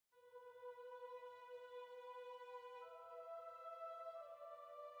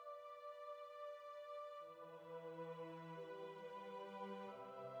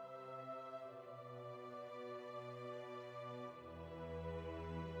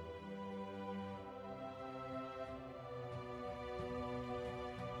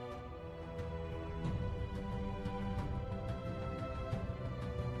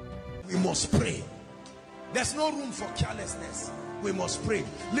we must pray. There's no room for carelessness. We must pray.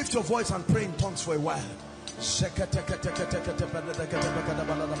 Lift your voice and pray in tongues for a while.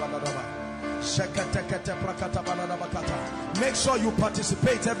 Make sure you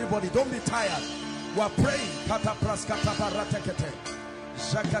participate, everybody. Don't be tired. We're praying.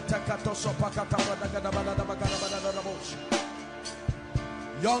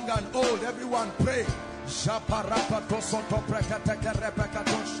 Young and old, everyone pray.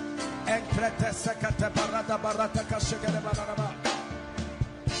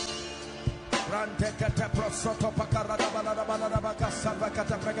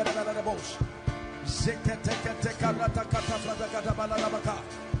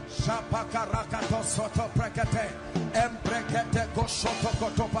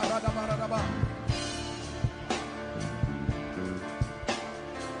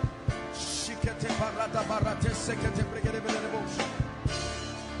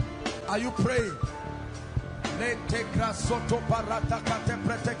 Are you praying?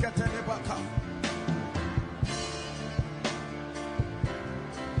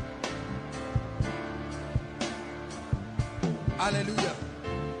 Hallelujah.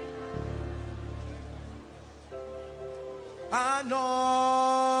 Anointing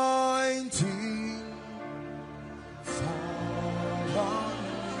fall on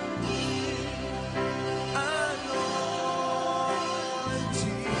me. Anointing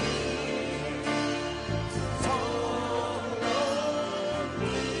fall on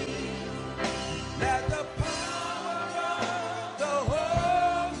me. Let the power of the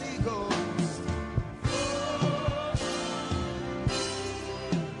Holy Ghost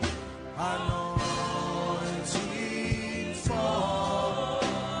anointing fall.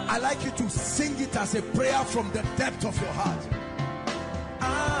 I like you to sing it as a prayer from the depth of your heart.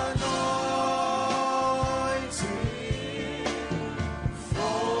 Anointing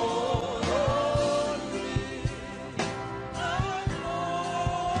fall on me. Anointing fall on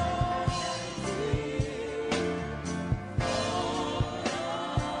me.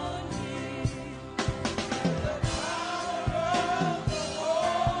 The power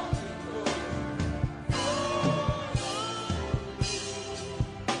of the Holy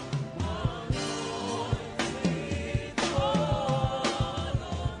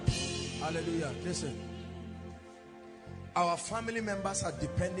Hallelujah. Listen, our family members are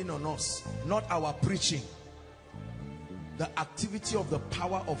depending on us, not our preaching. The activity of the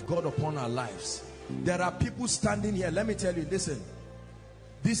power of God upon our lives. There are people standing here. Let me tell you, listen,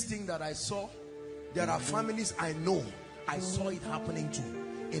 this thing that I saw, there are families I know I saw it happening to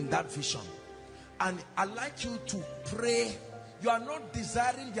in that vision. And I'd like you to pray. You are not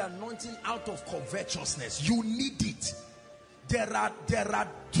desiring the anointing out of covetousness. You need it. There are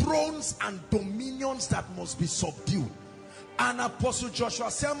thrones and dominions that must be subdued. And Apostle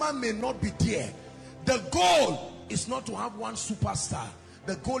Joshua Selman may not be there. The goal is not to have one superstar.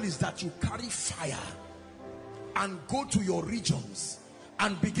 The goal is that you carry fire and go to your regions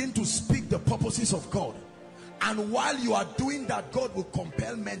and begin to speak the purposes of God. And while you are doing that, God will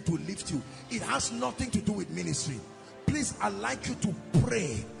compel men to lift you. It has nothing to do with ministry. Please, I'd like you to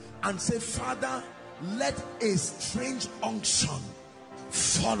pray and say, Father, let a strange unction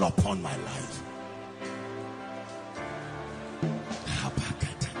fall upon my life.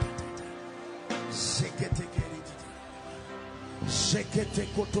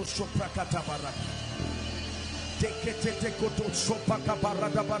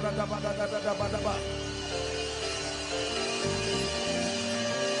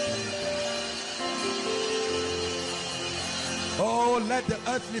 Oh, let the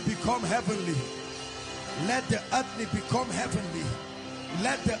earthly become heavenly. Let the earthly become heavenly.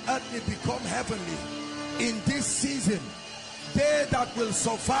 Let the earthly become heavenly. In this season, they that will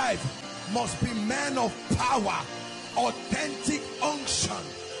survive must be men of power, authentic unction,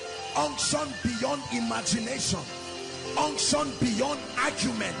 unction beyond imagination, unction beyond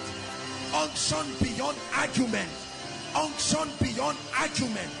argument, unction beyond argument, unction beyond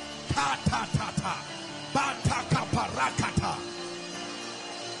argument. Ta ta ta ta, ba ta ka parakata.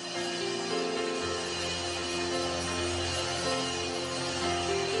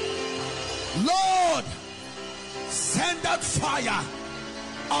 Lord, send that fire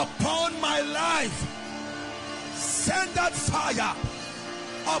upon my life. Send that fire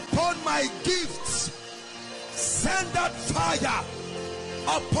upon my gifts. Send that fire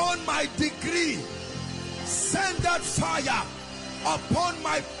upon my degree. Send that fire upon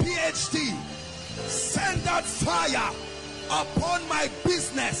my PhD. Send that fire upon my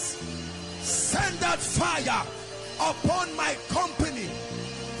business. Send that fire upon my company.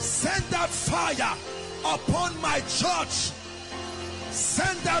 Send that fire upon my church.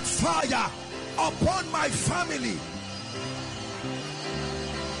 Send that fire upon my family.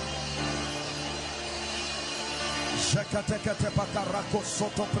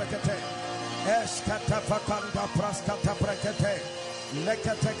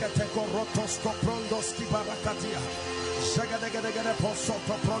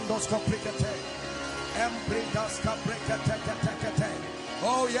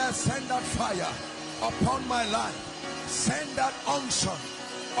 Oh yes, send that fire upon my life. Send that unction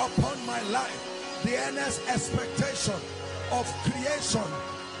upon my life. The earnest expectation of creation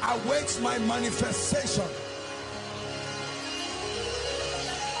awaits my manifestation.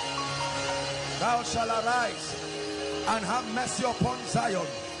 Thou shalt arise and have mercy upon Zion,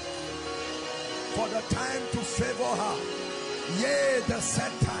 for the time to favor her. Yea, the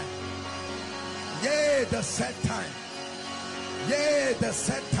set time. Yea, the set time. Yea, the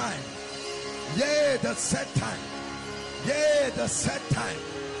set time. Yea, the set time. Yea, the set time.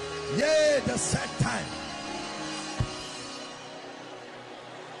 Yea, the set time.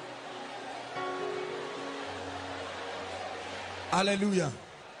 Hallelujah.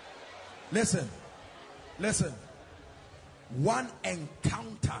 Listen. Listen. One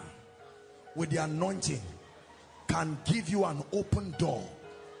encounter with the anointing can give you an open door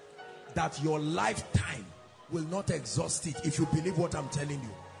that your lifetime will not exhaust it, if you believe what I'm telling you.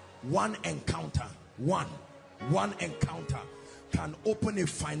 One encounter, one encounter can open a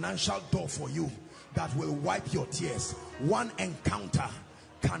financial door for you that will wipe your tears. One encounter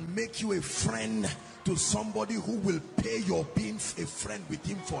can make you a friend to somebody who will pay your being a friend with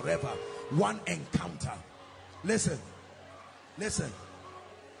him forever. One encounter. Listen. Listen.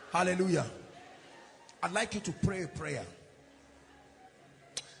 Hallelujah. I'd like you to pray a prayer.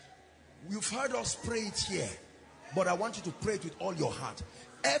 You've heard us pray it here, but I want you to pray it with all your heart.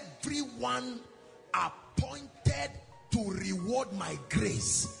 Everyone appointed to reward my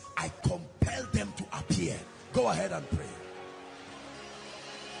grace, I compel them to appear. Go ahead and pray.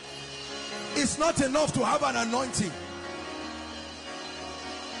 It's not enough to have an anointing.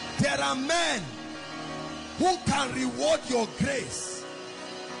 There are men who can reward your grace.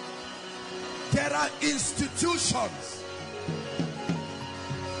 There are institutions.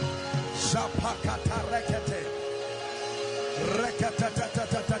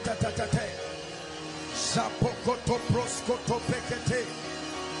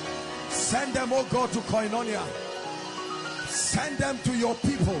 Send them, oh God, to Koinonia. Send them to your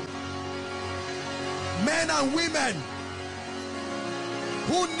people. Men and women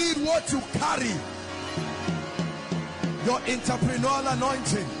who need what you carry. Your entrepreneurial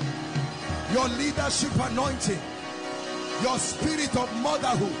anointing, your leadership anointing, your spirit of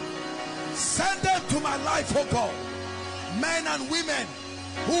motherhood. Send them to my life, oh God. Men and women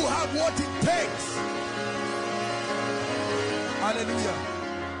who have what it takes. Hallelujah.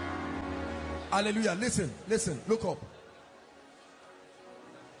 Hallelujah. Listen, listen, look up.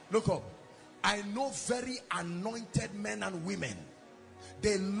 Look up. I know very anointed men and women.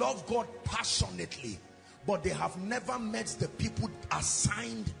 They love God passionately, but they have never met the people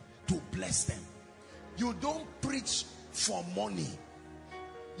assigned to bless them. You don't preach for money.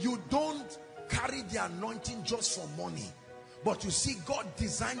 You don't carry the anointing just for money. But you see, God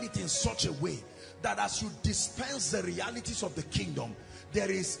designed it in such a way that as you dispense the realities of the kingdom, there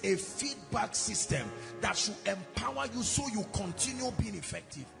is a feedback system that should empower you so you continue being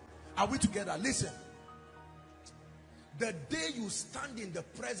effective. Are we together? Listen. The day you stand in the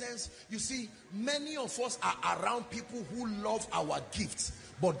presence, you see, many of us are around people who love our gifts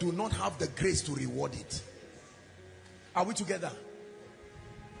but do not have the grace to reward it. Are we together?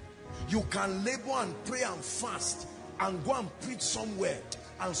 You can labor and pray and fast and go and preach somewhere,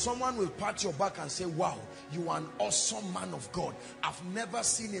 and someone will pat your back and say, wow, you are an awesome man of God. I've never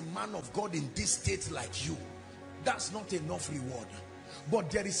seen a man of God in this state like you. That's not enough reward. But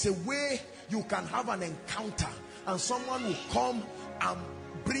there is a way you can have an encounter, and someone will come and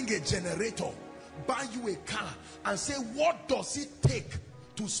bring a generator, buy you a car, and say, what does it take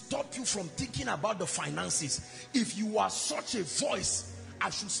to stop you from thinking about the finances? If you are such a voice,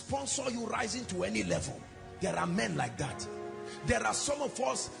 I should sponsor you rising to any level. There are men like that. There are some of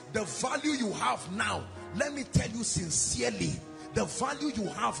us, the value you have now, let me tell you sincerely, the value you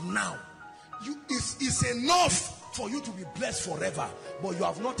have now is enough for you to be blessed forever, but you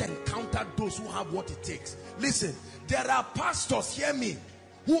have not encountered those who have what it takes. Listen, there are pastors, hear me,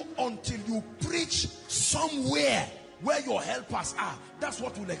 who until you preach somewhere where your helpers are, that's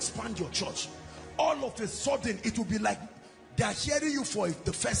what will expand your church. All of a sudden it will be like they are hearing you for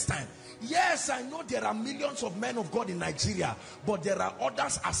the first time. Yes, I know there are millions of men of God in Nigeria, but there are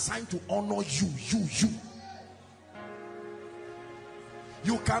others assigned to honor you.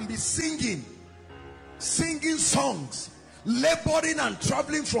 You can be singing songs, laboring and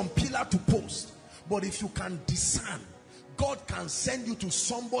traveling from pillar to post. But if you can discern, God can send you to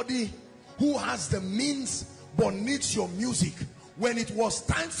somebody who has the means but needs your music. When it was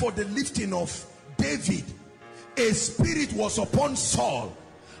time for the lifting of David, a spirit was upon Saul,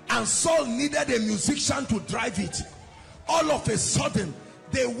 and Saul needed a musician to drive it. All of a sudden,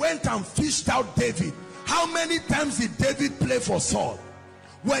 they went and fished out David. How many times did David play for Saul?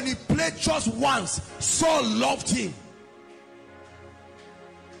 When he played just once, Saul loved him.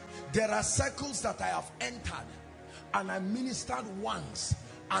 There are circles that I have entered, and I ministered once,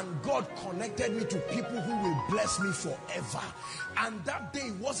 and God connected me to people who will bless me forever. And that day,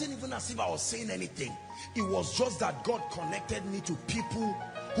 it wasn't even as if I was saying anything. It was just that God connected me to people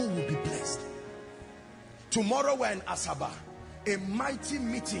who will be blessed. Tomorrow we're in Asaba, a mighty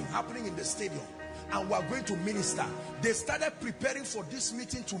meeting happening in the stadium, and we're going to minister. They started preparing for this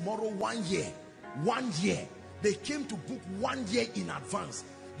meeting tomorrow 1 year. 1 year. They came to book 1 year in advance.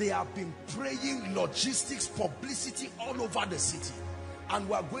 They have been praying, logistics, publicity all over the city. And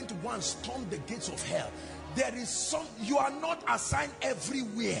we are going to go and storm the gates of hell. There is some, you are not assigned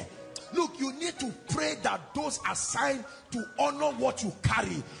everywhere. Look, you need to pray that those assigned to honor what you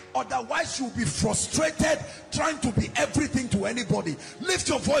carry. Otherwise, you'll be frustrated trying to be everything to anybody. Lift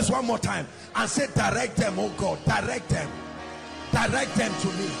your voice one more time and say, direct them, oh God, direct them. Direct them to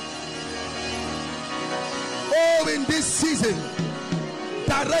me. Oh, in this season,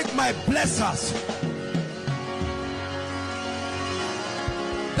 direct my blessers.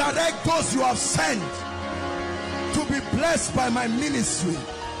 Direct those you have sent to be blessed by my ministry.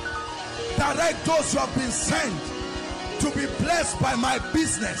 Direct those who have been sent to be blessed by my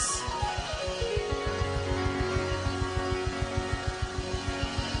business.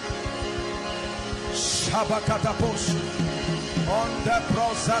 Shabakataposh on the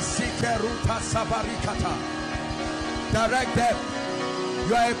prosasike ruta sabarikata. Direct them.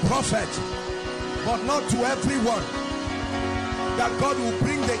 You are a prophet, but not to everyone. That God will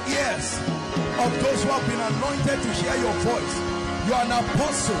bring the ears of those who have been anointed to hear your voice. You are an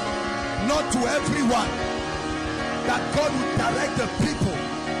apostle, not to everyone. That God will direct the people,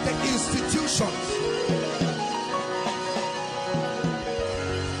 the institutions.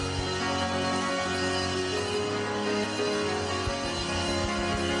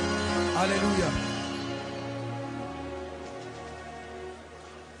 Hallelujah.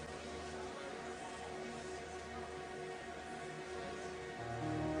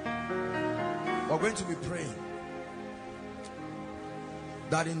 We're going to be praying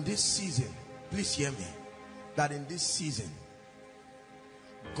that in this season, please hear me, that in this season,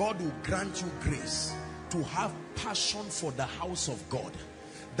 God will grant you grace to have passion for the house of God,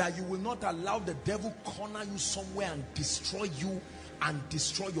 that you will not allow the devil corner you somewhere and destroy you and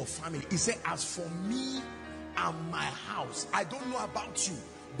destroy your family. He said, as for me and my house, I don't know about you,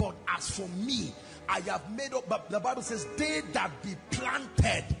 but as for me, I have made up. But the Bible says, they that be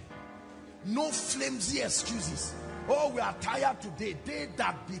planted. No flimsy excuses. Oh, we are tired today. They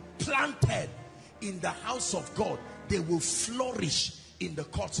that be planted in the house of God, they will flourish in the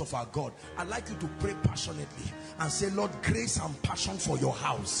courts of our God. I'd like you to pray passionately and say, Lord, grace and passion for your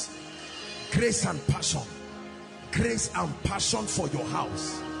house. Grace and passion. Grace and passion for your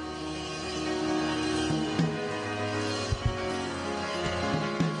house.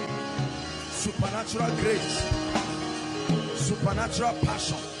 Supernatural grace. Supernatural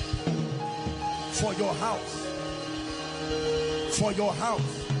passion. For your house. For your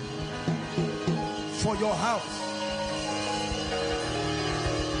house. For your house.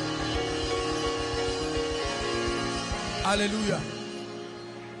 Hallelujah.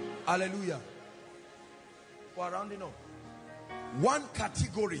 Hallelujah. We're rounding up. One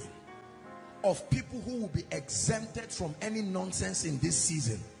category of people who will be exempted from any nonsense in this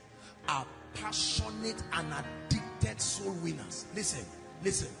season are passionate and addicted soul winners. Listen,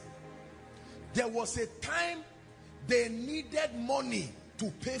 listen. There was a time they needed money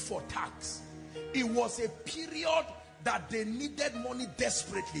to pay for tax. It was a period that they needed money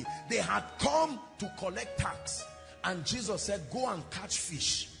desperately. They had come to collect tax. And Jesus said, go and catch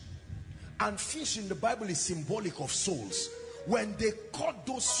fish. And fish in the Bible is symbolic of souls. When they caught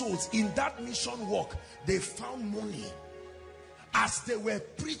those souls in that mission work, they found money. As they were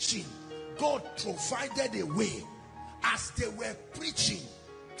preaching, God provided a way. As they were preaching,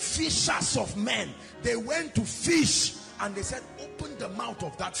 fishers of men, they went to fish and they said, open the mouth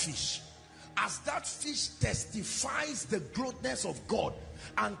of that fish. As that fish testifies the greatness of God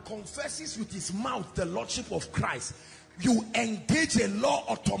and confesses with his mouth the lordship of Christ, you engage a law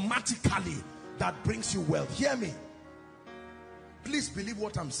automatically that brings you wealth. Hear me. Please believe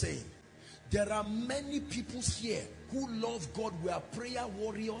what I'm saying. There are many people here who love God. We are prayer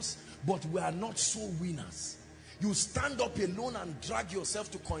warriors, but we are not soul winners. You stand up alone and drag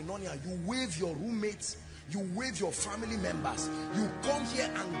yourself to koinonia. You wave your roommates, you wave your family members. You come here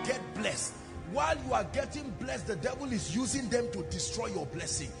and get blessed. While you are getting blessed, the devil is using them to destroy your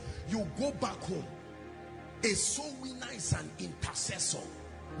blessing. You go back home. A soul winner is an intercessor.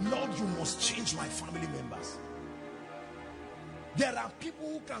 Lord, you must change my family members. There are people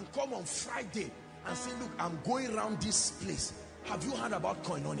who can come on Friday and say, look, I'm going around this place. Have you heard about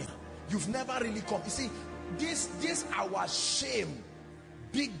koinonia? You've never really come. You see, this our shame.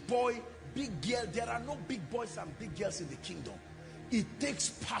 Big boy, big girl. There are no big boys and big girls in the kingdom. It takes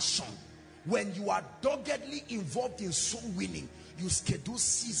passion. When you are doggedly involved in soul winning, you schedule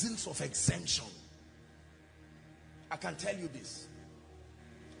seasons of exemption. I can tell you this.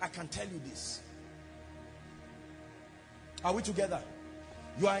 I can tell you this. Are we together?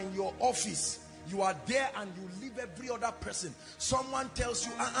 You are in your office. You are there and you leave every other person. Someone tells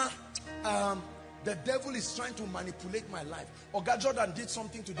you, the devil is trying to manipulate my life. Oga Jordan did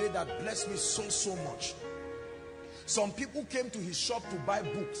something today that blessed me so much. Some people came to his shop to buy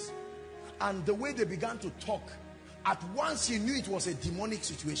books, and the way they began to talk, at once he knew it was a demonic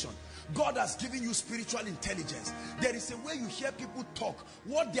situation. God has given you spiritual intelligence. There is a way you hear people talk.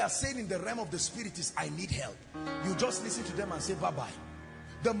 What they are saying in the realm of the spirit is, I need help. You just listen to them and say bye-bye.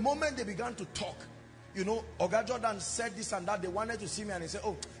 The moment they began to talk, you know, Oga Jordan said this and that. They wanted to see me and he said,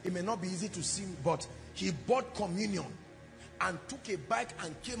 oh, it may not be easy to see me, but he bought communion and took a bike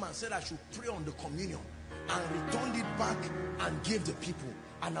and came and said I should pray on the communion, and returned it back and gave the people.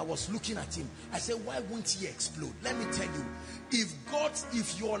 And I was looking at him. I said, why won't he explode? Let me tell you,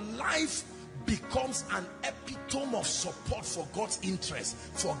 if your life becomes an epitome of support for God's interest,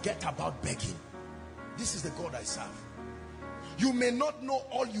 forget about begging. This is the God I serve. You may not know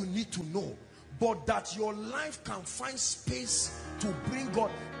all you need to know, but that your life can find space to bring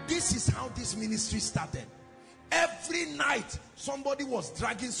God. This is how this ministry started. Every night somebody was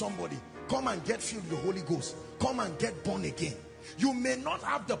dragging somebody. Come and get filled with the Holy Ghost. Come and get born again. You may not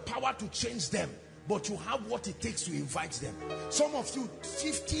have the power to change them, but you have what it takes to invite them. Some of you,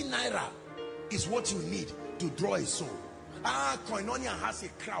 50 naira is what you need to draw a soul. Koinonia has a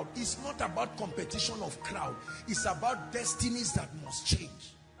crowd. It's not about competition of crowd. It's about destinies that must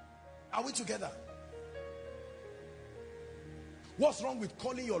change. Are we together? What's wrong with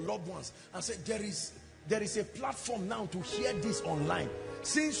calling your loved ones and say, there is a platform now to hear this online.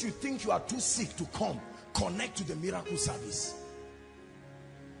 Since you think you are too sick to come, connect to the miracle service.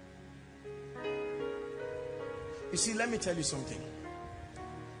 You see, let me tell you something.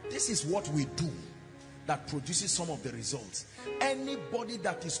 This is what we do that produces some of the results. Anybody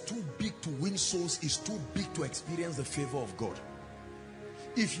that is too big to win souls is too big to experience the favor of God.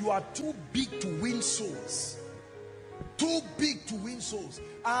 If you are too big to win souls,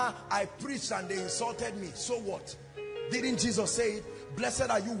 I preached and they insulted me, so what? Didn't Jesus say it? Blessed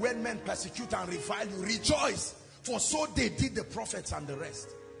are you when men persecute and revile you. Rejoice, for so they did the prophets and the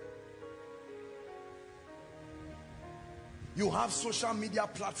rest. You have social media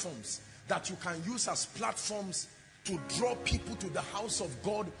platforms that you can use as platforms to draw people to the house of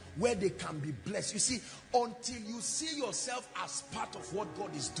God where they can be blessed. You see, until you see yourself as part of what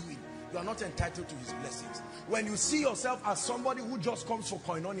God is doing, you are not entitled to his blessings. When you see yourself as somebody who just comes for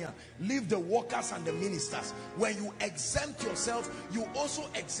koinonia, leave the workers and the ministers. When you exempt yourself, you also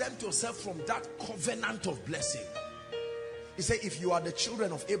exempt yourself from that covenant of blessing. He said, if you are the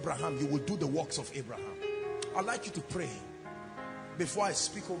children of Abraham, you will do the works of Abraham. I'd like you to pray before I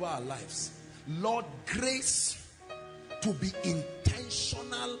speak over our lives. Lord, grace to be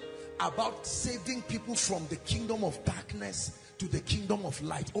intentional about saving people from the kingdom of darkness to the kingdom of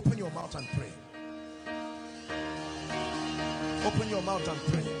light. Open your mouth and pray. Open your mouth and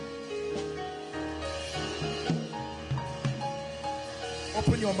pray.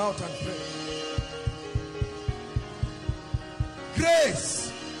 Open your mouth and pray.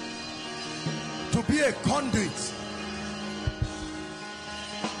 Grace to be a conduit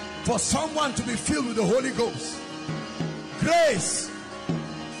for someone to be filled with the Holy Ghost. Grace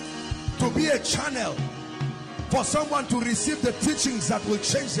to be a channel for someone to receive the teachings that will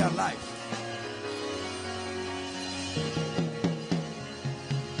change their life.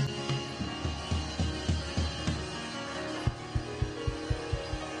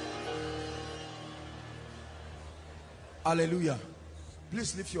 Hallelujah.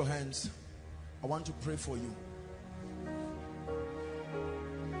 Please lift your hands. I want to pray for you.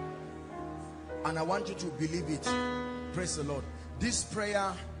 And I want you to believe it. Praise the Lord. This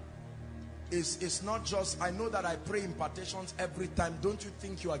prayer It's not just, I know that I pray impartations every time. Don't you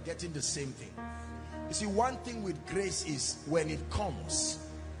think you are getting the same thing? You see, one thing with grace is when it comes,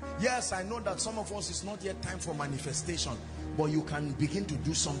 yes, I know that some of us, it's not yet time for manifestation, but you can begin to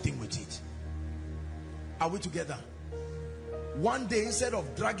do something with it. Are we together? One day, instead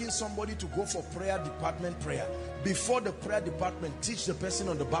of dragging somebody to go for prayer department prayer, before the prayer department, teach the person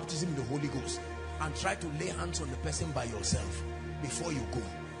on the baptism in the Holy Ghost and try to lay hands on the person by yourself before you go.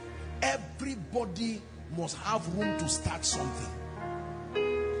 Everybody must have room to start something.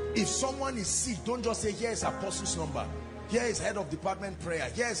 If someone is sick, don't just say, here is Apostle's number, here is head of department prayer,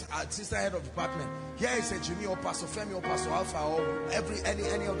 here is sister head of department, here is a Jimmy or Pastor Femi or Pastor Alpha or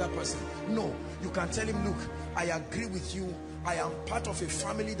any other person. No, you can tell him, look, I agree with you. I am part of a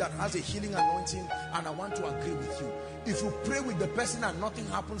family that has a healing anointing and I want to agree with you. If you pray with the person and nothing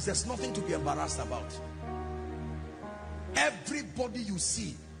happens, there's nothing to be embarrassed about. Everybody you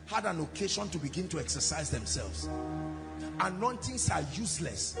see had an occasion to begin to exercise themselves. Anointings are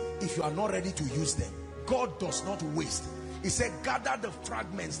useless if you are not ready to use them. God does not waste. He said, gather the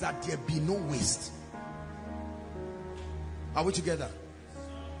fragments that there be no waste. Are we together?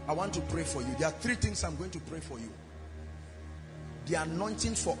 I want to pray for you. There are three things I'm going to pray for you. The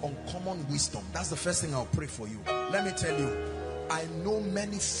anointing for uncommon wisdom. That's the first thing I'll pray for you. Let me tell you, I know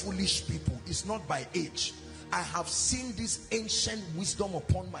many foolish people. It's not by age. I have seen this ancient wisdom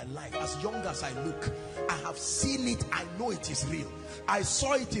upon my life. As young as I look, I have seen it. I know it is real. I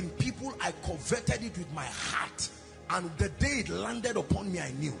saw it in people. I coveted it with my heart. And the day it landed upon me,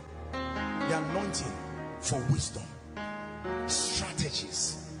 I knew. The anointing for wisdom.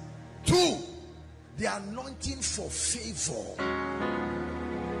 Strategies. 2, the anointing for favor.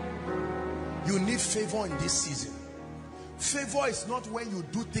 You need favor in this season. Favor is not when you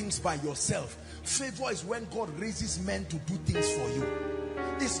do things by yourself. Favor is when God raises men to do things for you.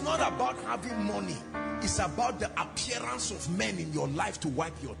 It's not about having money. It's about the appearance of men in your life to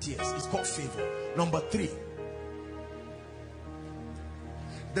wipe your tears. It's called favor. Number 3,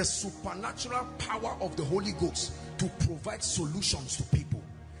 the supernatural power of the Holy Ghost to provide solutions to people.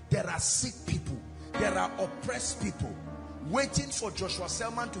 There are sick people. There are oppressed people. Waiting for Joshua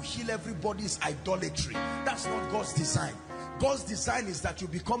Selman to heal everybody is idolatry. That's not God's design. God's design is that you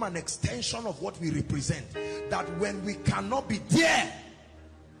become an extension of what we represent. That when we cannot be there,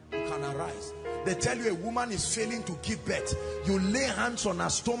 you can arise. They tell you a woman is failing to give birth. You lay hands on her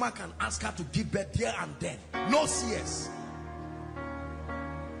stomach and ask her to give birth there and then. No CS.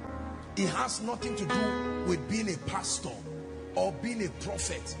 It has nothing to do with being a pastor or being a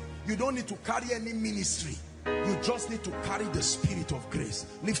prophet. You don't need to carry any ministry. You just need to carry the spirit of grace.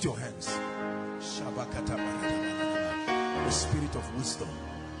 Lift your hands. The spirit of wisdom.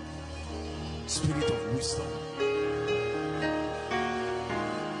 Spirit of wisdom.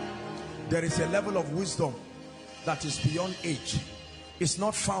 There is a level of wisdom that is beyond age. It's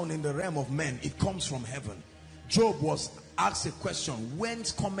not found in the realm of men. It comes from heaven. Job was asked a question,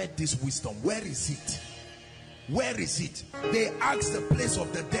 whence cometh this wisdom? Where is it? Where is it? They asked the place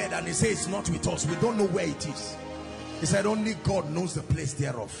of the dead and he said, it's not with us. We don't know where it is. He said, only God knows the place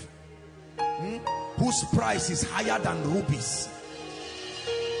thereof. Whose price is higher than rubies.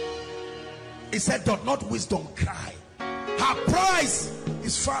 He said, doth not wisdom cry? Her price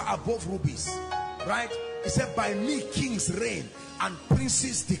is far above rubies. Right? He said, by me kings reign and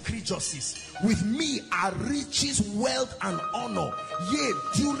princes decree justice. With me are riches, wealth and honor, yea,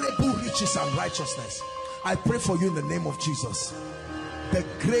 durable riches and righteousness. I pray for you in the name of Jesus. The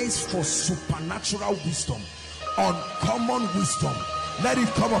grace for supernatural wisdom, uncommon wisdom, let it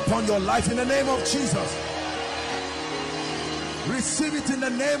come upon your life in the name of Jesus. Receive it in the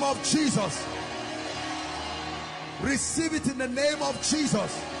name of Jesus. Receive it in the name of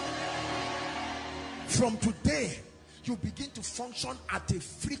Jesus. From today, you begin to function at a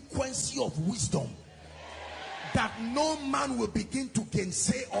frequency of wisdom that no man will begin to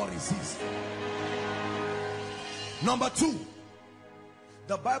gainsay or resist. Number 2,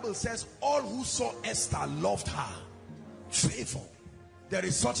 the Bible says all who saw Esther loved her. Favor. There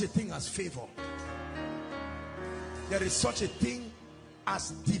is such a thing as favor. There is such a thing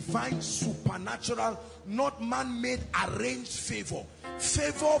as divine, supernatural, not man-made, arranged favor.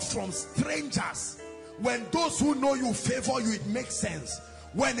 Favor from strangers. When those who know you favor you, it makes sense.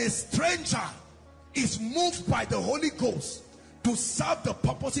 When a stranger is moved by the Holy Ghost to serve the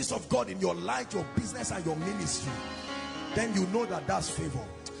purposes of God in your life, your business and your ministry, then you know that that's favor.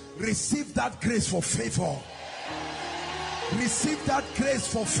 Receive that grace for favor. Receive that grace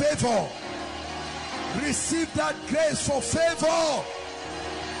for favor. Receive that grace for favor.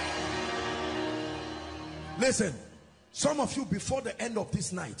 Listen, some of you before the end of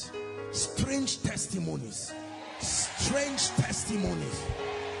this night, Strange testimonies. Strange testimonies.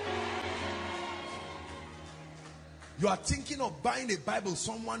 You are thinking of buying a Bible,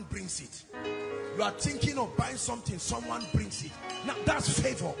 someone brings it. You are thinking of buying something, someone brings it. Now that's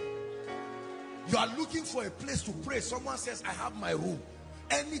favor. You are looking for a place to pray, someone says, I have my room.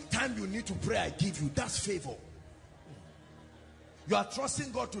 Anytime you need to pray, I give you. That's favor. You are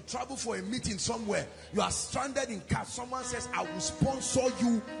trusting God to travel for a meeting somewhere. You are stranded in car. Someone says, I will sponsor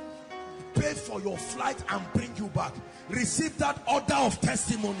you, pay for your flight and bring you back. Receive that order of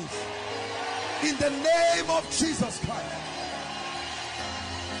testimonies in the name of Jesus Christ.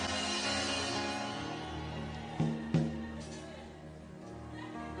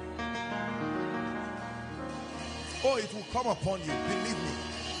 Oh, it will come upon you. Believe me.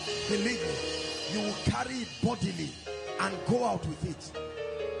 Believe me. You will carry it bodily and go out with it.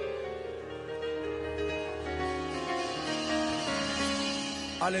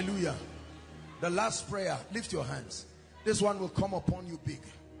 Hallelujah. The last prayer, lift your hands. This one will come upon you big.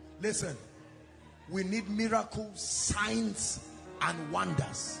 Listen, we need miracles, signs and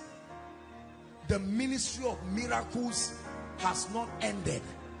wonders. The ministry of miracles has not ended.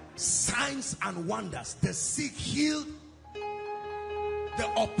 Signs and wonders, the sick healed, the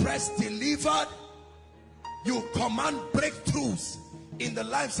oppressed delivered. You command breakthroughs in the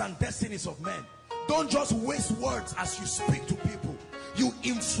lives and destinies of men. Don't just waste words as you speak to people. You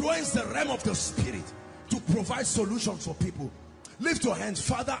influence the realm of the spirit to provide solutions for people. Lift your hands.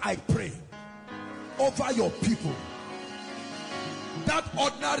 Father, I pray over your people, that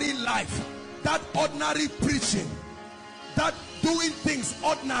ordinary life, that ordinary preaching, that doing things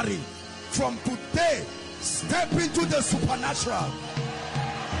ordinary, from today step into the supernatural.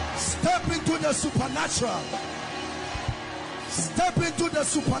 Step into the supernatural. Step into the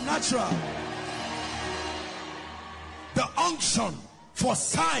supernatural. The unction for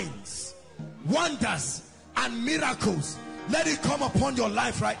signs, wonders and miracles, let it come upon your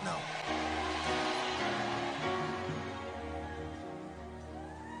life right now.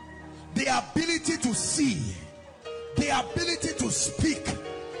 The ability to see, the ability to speak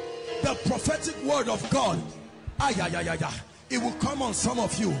the prophetic word of God, it will come on some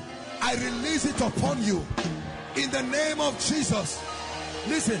of you. I release it upon you in the name of Jesus.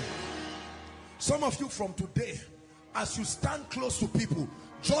 Listen, some of you from today, as you stand close to people,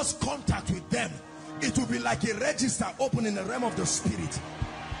 just contact with them. It will be like a register open in the realm of the spirit.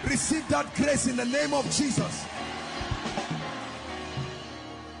 Receive that grace in the name of Jesus.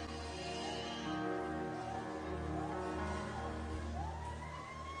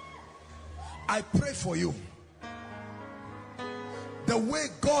 I pray for you. The way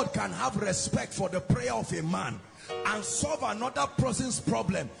God can have respect for the prayer of a man and solve another person's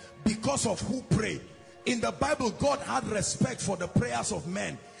problem because of who prayed. In the Bible, God had respect for the prayers of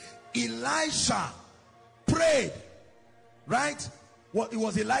men. Elisha prayed, right? Well, it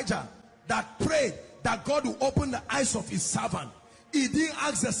was Elijah that prayed that God will open the eyes of his servant. He didn't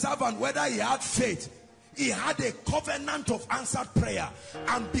ask the servant whether he had faith. He had a covenant of answered prayer,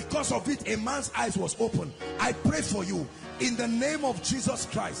 and because of it, a man's eyes was open. I pray for you in the name of Jesus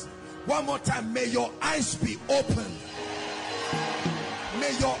Christ. One more time, may your eyes be open.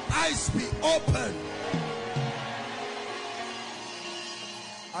 May your eyes be open.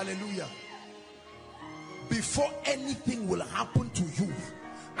 Hallelujah. Before anything will happen to you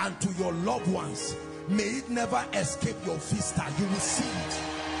and to your loved ones, may it never escape your vista. You will see it.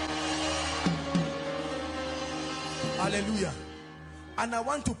 Hallelujah. And I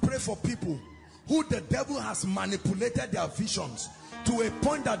want to pray for people who the devil has manipulated their visions to a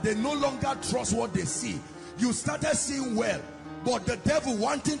point that they no longer trust what they see. You started seeing well, but the devil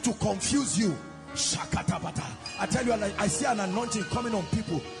wanting to confuse you. Shakatabata. I tell you, I see an anointing coming on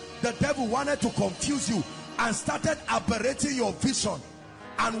people. The devil wanted to confuse you and started aberrating your vision,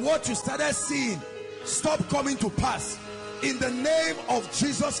 and what you started seeing stop coming to pass. In the name of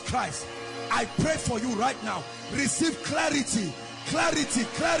Jesus Christ, I pray for you right now. Receive clarity, clarity,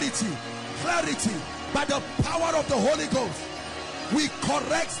 clarity, clarity. By the power of the Holy Ghost, we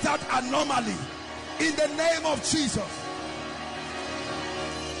correct that anomaly in the name of Jesus.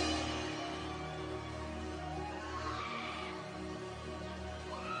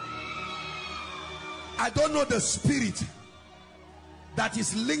 I don't know the spirit that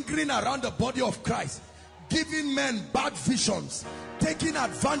is lingering around the body of Christ, giving men bad visions, taking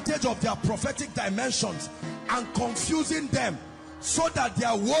advantage of their prophetic dimensions and confusing them so that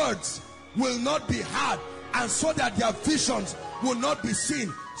their words will not be heard and so that their visions will not be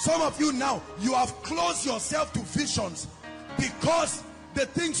seen. Some of you now, you have closed yourself to visions because the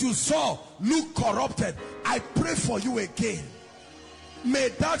things you saw look corrupted. I pray for you again. May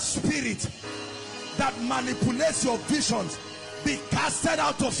that spirit that manipulates your visions be casted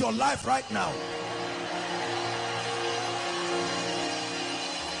out of your life right now.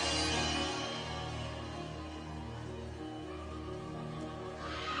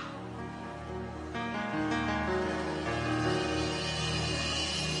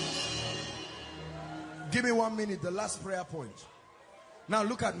 Give me 1 minute, the last prayer point. Now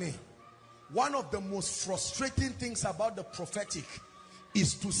look at me. One of the most frustrating things about the prophetic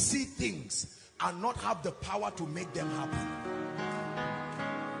is to see things and not have the power to make them happen.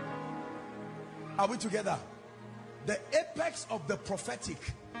 Are we together? The apex of the prophetic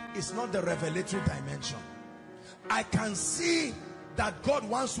is not the revelatory dimension. I can see that God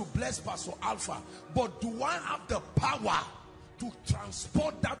wants to bless Pastor Alpha, but do I have the power to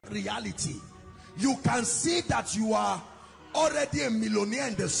transport that reality? You can see that you are already a millionaire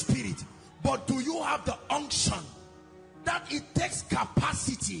in the spirit, but do you have the unction that it takes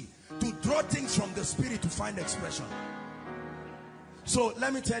capacity to draw things from the spirit to find expression? So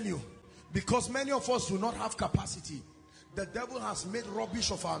let me tell you, because many of us do not have capacity, the devil has made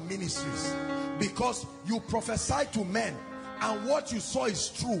rubbish of our ministries, because you prophesy to men and what you saw is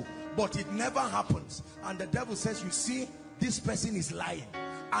true, but it never happens. And the devil says, you see, this person is lying.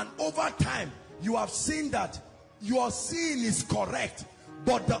 And over time, you have seen that your seeing is correct,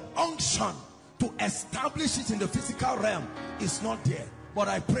 but the unction to establish it in the physical realm is not there. But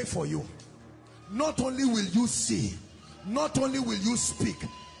I pray for you. Not only will you see, not only will you speak,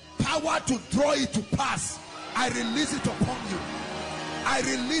 power to draw it to pass, I release it upon you. I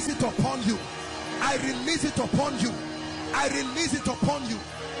release it upon you. I release it upon you. I release it upon you.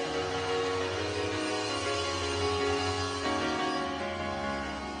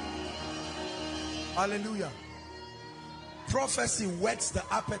 Hallelujah. Prophecy whets the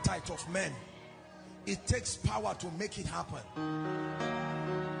appetite of men. It takes power to make it happen.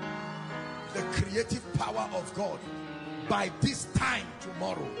 The creative power of God. By this time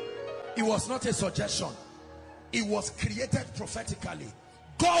tomorrow, it was not a suggestion. It was created prophetically.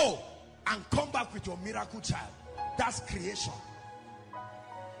 Go and come back with your miracle child. That's creation.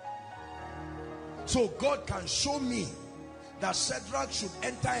 So God can show me that Shadrach should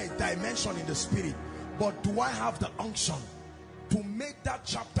enter a dimension in the spirit, but do I have the unction to make that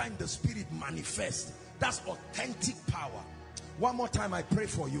chapter in the spirit manifest? That's authentic power. One more time, I pray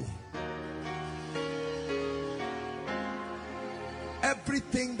for you.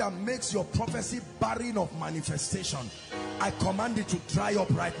 Everything that makes your prophecy barren of manifestation, I command it to dry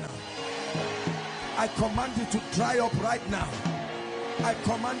up right now. I command it to dry up right now. I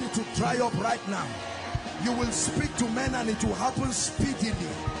command it to dry up right now. You will speak to men and it will happen speedily.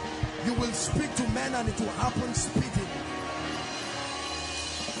 You will speak to men and it will happen speedily.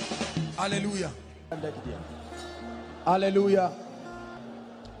 Hallelujah. Hallelujah.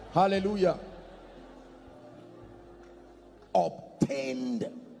 Hallelujah. Obtained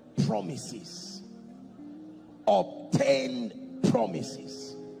promises. Obtained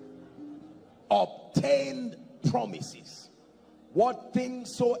promises. Obtained promises. What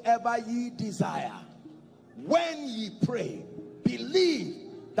things soever ye desire, when ye pray, believe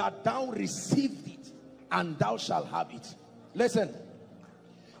that thou received it, and thou shalt have it. Listen,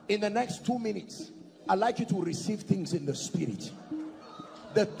 in the next 2 minutes, I'd like you to receive things in the spirit.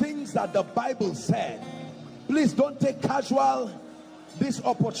 The things that the Bible said. Please don't take casual this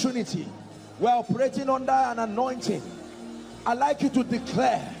opportunity. We're operating under an anointing. I'd like you to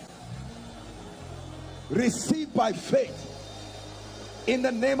declare, receive by faith in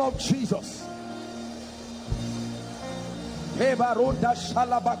the name of Jesus.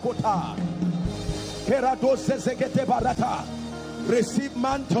 Receive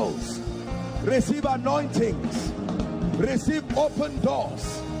mantles, receive anointings, receive open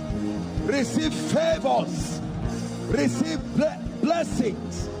doors, receive favors, receive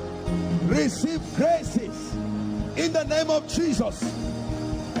blessings, receive graces in the name of Jesus.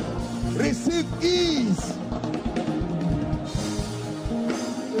 Receive ease.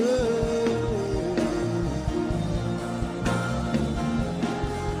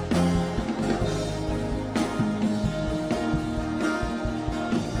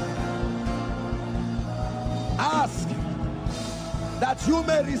 Ask that you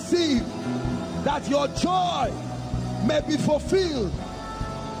may receive, that your joy may be fulfilled.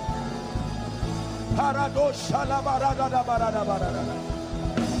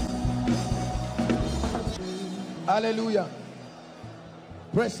 Hallelujah.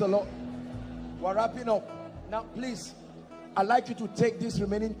 Praise the Lord. We're wrapping up now. Please, I'd like you to take this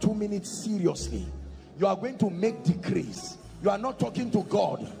remaining 2 minutes seriously. You are going to make decrees. You are not talking to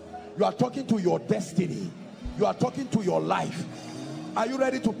God, you are talking to your destiny. You are talking to your life. Are you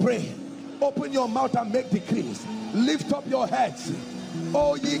ready to pray? Open your mouth and make decrees. Lift up your heads,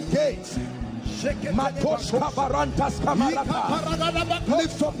 O ye gates. Lift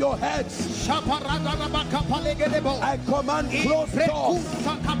up your heads. I command closed doors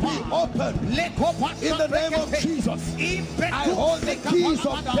be open in the name of Jesus. I hold the keys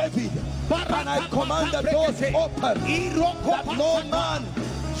of David and I command the doors open that no man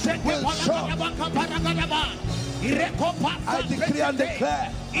will shut. I decree and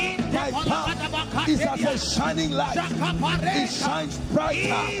declare, my path is as a shining light. It shines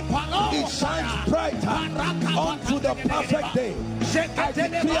brighter. It shines brighter unto the perfect day. I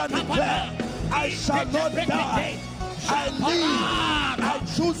decree and declare, I shall not die. I live. I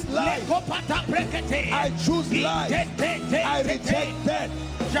choose life. I choose life. I reject death.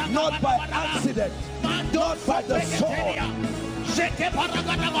 Not by accident. Not by the sword.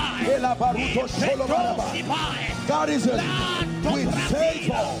 God is with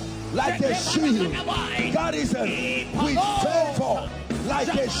favor like a shield. God is with favor like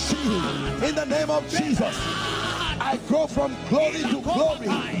a shield. In the name of Jesus, I go from glory to glory.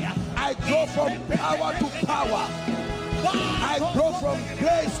 I go from power to power. I go from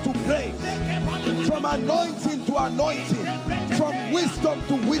grace to grace, from anointing to anointing, from wisdom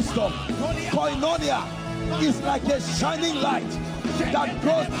to wisdom. Koinonia is like a shining light that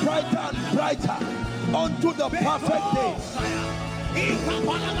grows brighter and brighter unto the perfect day.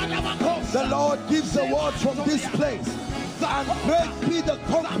 The Lord gives the word from this place, and great be the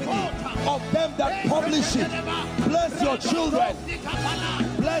company of them that publish it. Bless your children,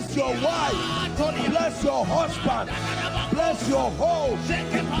 bless your wife, bless your husband, bless your home,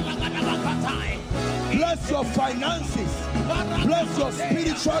 bless your finances, bless your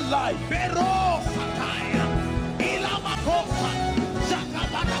spiritual life.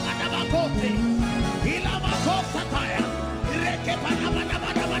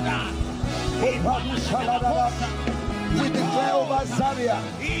 We declare over Zaria,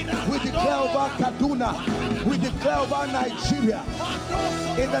 we declare over Kaduna, we declare over Nigeria,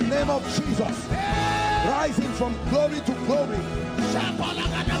 in the name of Jesus, rising from glory to glory.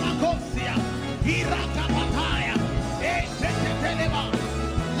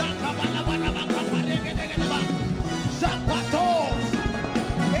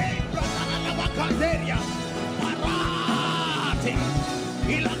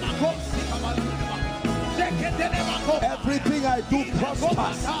 Everything I do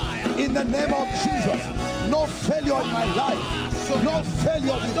prospers in the name of Jesus. No failure in my life, no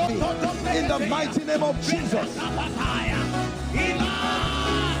failure with me, in the mighty name of Jesus.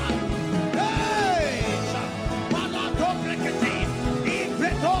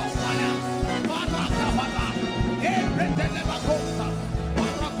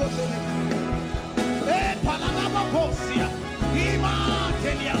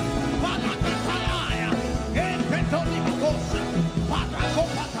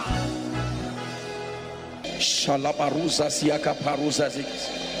 Shalabaruza siaka paruza zix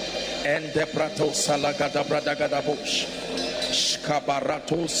and deprato salagada bradagada bosh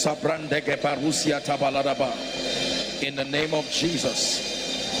shkabarato sabrandege parusia tabaladaba. In the name of Jesus,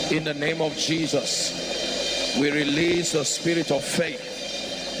 in the name of Jesus, we release the spirit of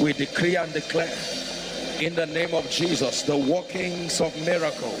faith. We decree and declare in the name of Jesus the workings of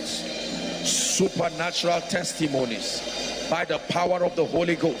miracles, supernatural testimonies by the power of the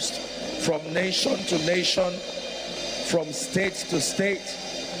Holy Ghost, from nation to nation, from state to state,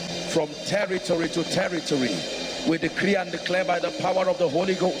 from territory to territory. We decree and declare by the power of the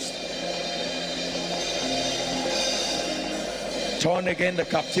Holy Ghost. Turn again the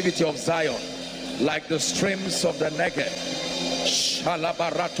captivity of Zion like the streams of the Negev.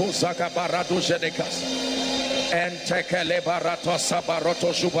 Shalabarato zakabarado jedekas and tekelebarato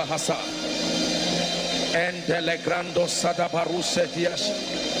sabaroto jubahasa and delegrando sadabaruse dias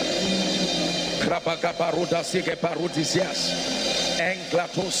krabagabaruda sige barudisias and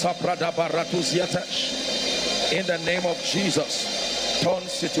glato sabrada baratusiatash. In the name of Jesus, turn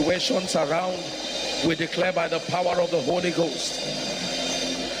situations around. We declare by the power of the Holy Ghost.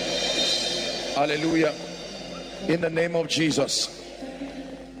 Hallelujah. In the name of Jesus.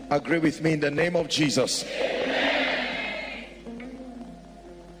 Agree with me, in the name of Jesus.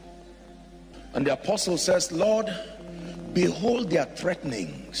 And the apostle says, Lord, behold their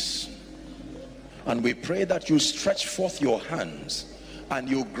threatenings. And we pray that you stretch forth your hands and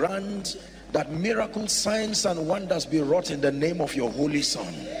you grant that miracles, signs and wonders be wrought in the name of your Holy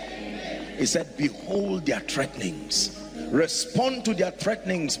Son. He said, behold their threatenings. Respond to their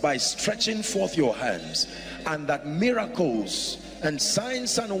threatenings by stretching forth your hands, and that miracles and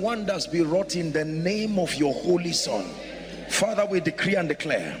signs and wonders be wrought in the name of your Holy Son. Father, we decree and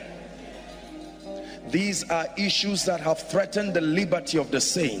declare, these are issues that have threatened the liberty of the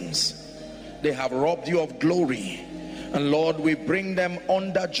saints. They have robbed you of glory, and Lord, we bring them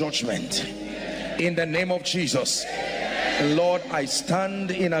under judgment in the name of Jesus. Lord, I stand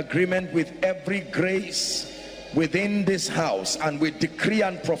in agreement with every grace within this house, and we decree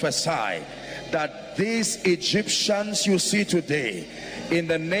and prophesy that these Egyptians you see today, in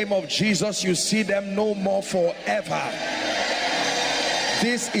the name of Jesus, you see them no more forever.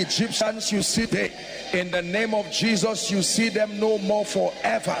 These Egyptians you see today, in the name of Jesus, you see them no more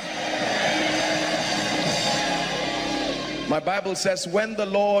forever. My Bible says, when the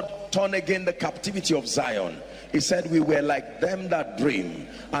Lord turned again the captivity of Zion, he said, we were like them that dream,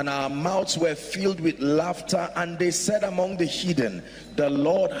 and our mouths were filled with laughter. And they said among the heathen, the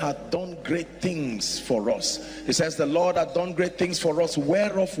Lord hath done great things for us. He says, the Lord hath done great things for us,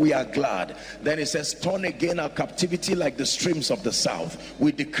 whereof we are glad. Then he says, turn again our captivity like the streams of the south.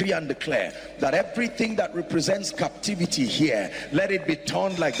 We decree and declare that everything that represents captivity here, let it be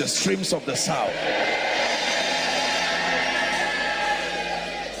turned like the streams of the south.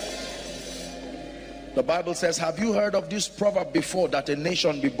 The Bible says, have you heard of this proverb before, that a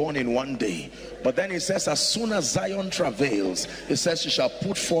nation be born in one day? But then it says, as soon as Zion travails, it says she shall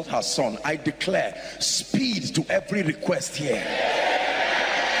put forth her son. I declare speed to every request here.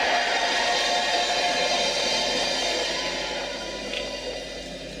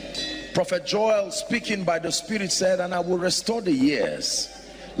 Prophet Joel, speaking by the Spirit, said, and I will restore the years.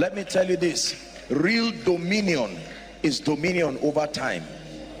 Let me tell you this, real dominion is dominion over time.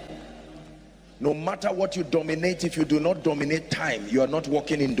 No matter what you dominate, if you do not dominate time, you are not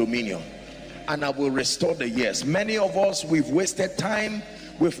walking in dominion. And I will restore the years. Many of us, we've wasted time,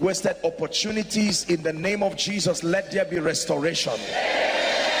 we've wasted opportunities. In the name of Jesus, let there be restoration.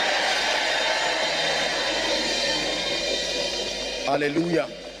 Hallelujah.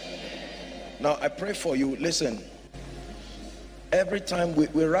 Now I pray for you. Listen, every time we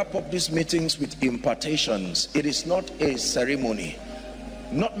wrap up these meetings with impartations, it is not a ceremony.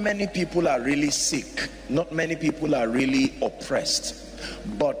 Not many people are really sick. Not many people are really oppressed.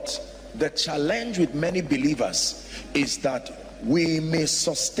 But the challenge with many believers is that we may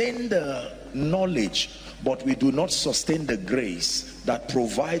sustain the knowledge, but we do not sustain the grace that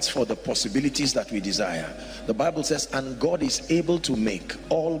provides for the possibilities that we desire. The Bible says, and God is able to make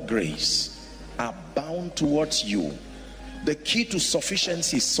all grace abound towards you. The key to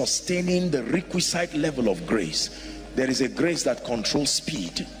sufficiency is sustaining the requisite level of grace. There is a grace that controls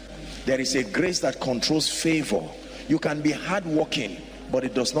speed. There is a grace that controls favor. You can be hardworking, but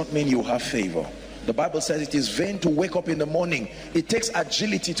it does not mean you have favor. The Bible says it is vain to wake up in the morning. It takes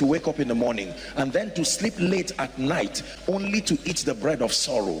agility to wake up in the morning, and then to sleep late at night only to eat the bread of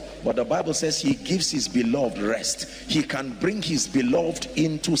sorrow. But the Bible says he gives his beloved rest. He can bring his beloved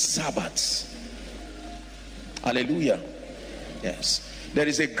into Sabbaths. Hallelujah. Yes. There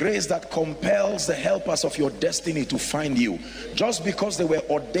is a grace that compels the helpers of your destiny to find you. Just because they were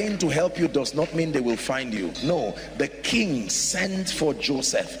ordained to help you does not mean they will find you. No, the king sent for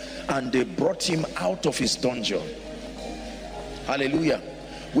Joseph and they brought him out of his dungeon. Hallelujah.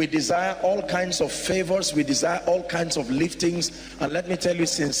 We desire all kinds of favors, we desire all kinds of liftings, and let me tell you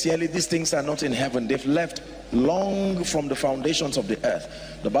sincerely, these things are not in heaven. They've left long from the foundations of the earth.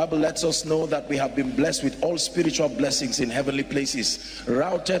 The Bible lets us know that we have been blessed with all spiritual blessings in heavenly places,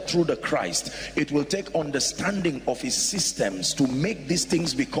 routed through the Christ. It will take understanding of his systems to make these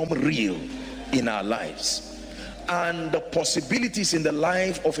things become real in our lives. And the possibilities in the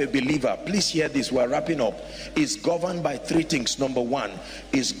life of a believer, please hear this, we're wrapping up, is governed by three things. Number one,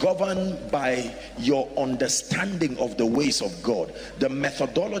 is governed by your understanding of the ways of God, the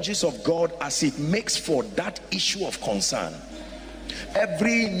methodologies of God as it makes for that issue of concern.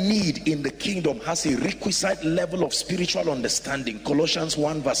 Every need in the kingdom has a requisite level of spiritual understanding. Colossians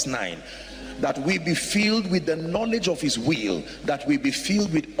 1 verse 9. That we be filled with the knowledge of his will, that we be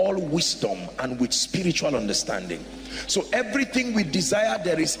filled with all wisdom and with spiritual understanding. So everything we desire,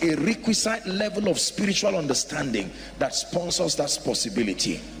 there is a requisite level of spiritual understanding that sponsors that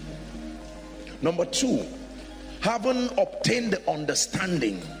possibility. Number two, having obtained the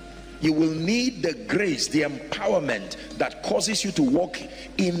understanding, you will need the grace, the empowerment that causes you to walk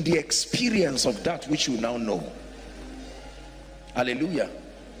in the experience of that which you now know. Hallelujah.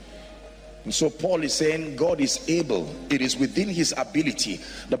 And so Paul is saying God is able, it is within his ability.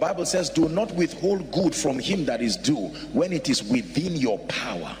 The Bible says, do not withhold good from him that is due when it is within your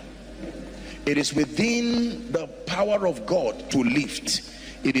power. It is within the power of God to lift.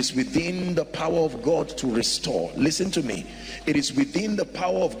 It is within the power of God to restore. Listen to me. It is within the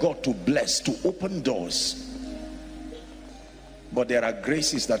power of God to bless, to open doors. but there are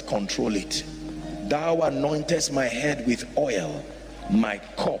graces that control it. Thou anointest my head with oil, my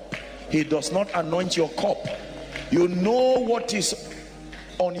cup. He does not anoint your cup. You know what is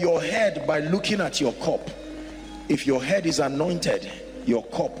on your head by looking at your cup. If your head is anointed, your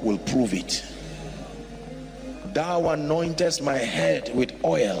cup will prove it. Thou anointest my head with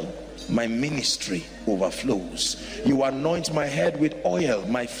oil, my ministry overflows. You anoint my head with oil,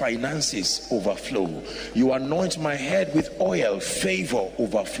 my finances overflow. You anoint my head with oil, favor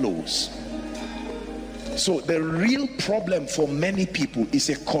overflows. So the real problem for many people is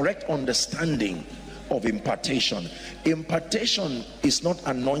a correct understanding of impartation. Impartation is not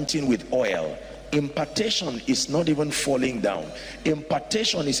anointing with oil. Impartation is not even falling down.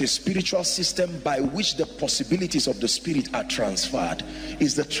 Impartation is a spiritual system by which the possibilities of the spirit are transferred.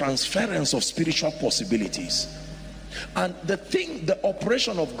 It's the transference of spiritual possibilities. And the thing, the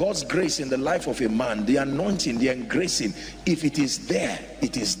operation of God's grace in the life of a man, the anointing, the engracing, if it is there,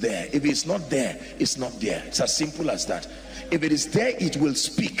 it is there. If it's not there, it's not there. It's as simple as that. If it is there, it will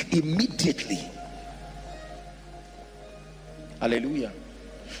speak immediately. Hallelujah.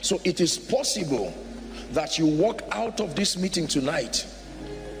 So it is possible that you walk out of this meeting tonight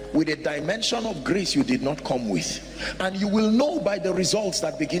with a dimension of grace you did not come with, and you will know by the results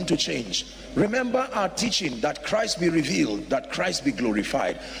that begin to change. Remember our teaching that Christ be revealed, that Christ be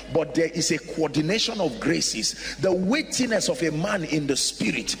glorified. But there is a coordination of graces. The weightiness of a man in the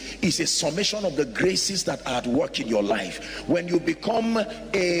spirit is a summation of the graces that are at work in your life. When you become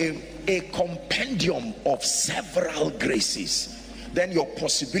a compendium of several graces, then your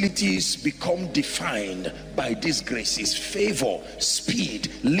possibilities become defined by these graces: favor,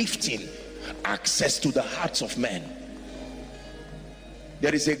 speed, lifting, access to the hearts of men.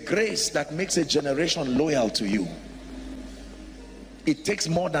 There is a grace that makes a generation loyal to you. It takes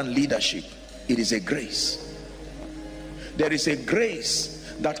more than leadership. It is a grace. There is a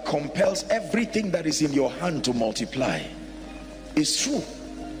grace that compels everything that is in your hand to multiply. It's true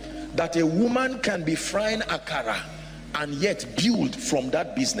that a woman can be frying akara and yet build from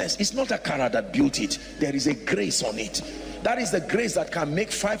that business. It's not akara that built it. There is a grace on it. That is the grace that can make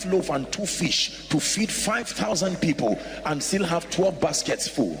 5 loaves and 2 fish to feed 5,000 people and still have 12 baskets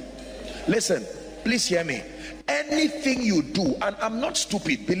full. Listen, please hear me. Anything you do, and I'm not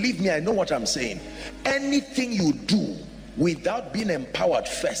stupid, believe me, I know what I'm saying. Anything you do without being empowered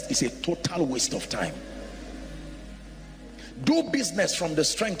first is a total waste of time. Do business from the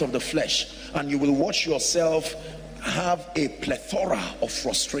strength of the flesh, and you will watch yourself have a plethora of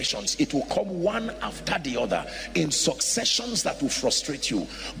frustrations. It will come one after the other in successions that will frustrate you.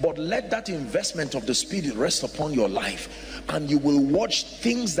 But let that investment of the spirit rest upon your life, and you will watch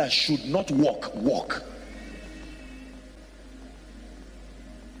things that should not work.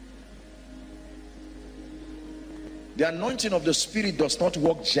 The anointing of the spirit does not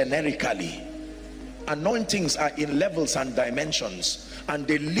work generically. Anointings are in levels and dimensions, and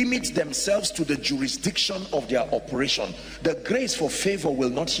they limit themselves to the jurisdiction of their operation. The grace for favor will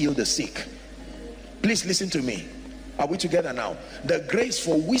not heal the sick. Please listen to me. Are we together now? The grace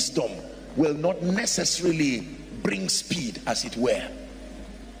for wisdom will not necessarily bring speed, as it were.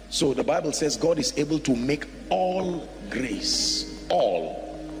 So the Bible says God is able to make all grace,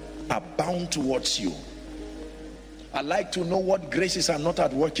 all, abound towards you. I like to know what graces are not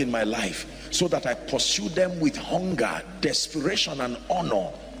at work in my life, so that I pursue them with hunger, desperation, and honor.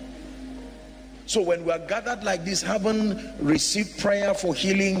 So when we are gathered like this, haven't received prayer for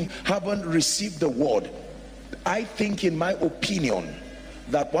healing, haven't received the word, I think, in my opinion,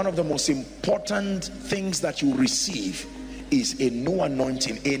 that one of the most important things that you receive is a new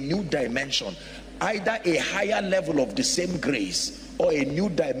anointing, a new dimension, either a higher level of the same grace or a new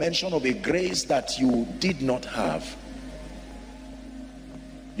dimension of a grace that you did not have.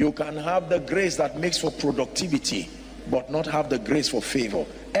 You can have the grace that makes for productivity, but not have the grace for favor.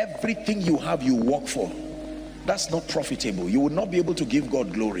 Everything you have, you work for. That's not profitable. You will not be able to give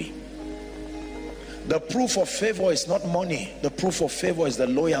God glory. The proof of favor is not money. The proof of favor is the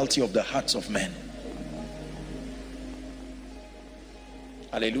loyalty of the hearts of men.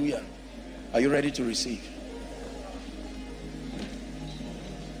 Hallelujah. Are you ready to receive?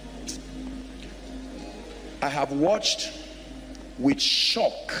 I have watched with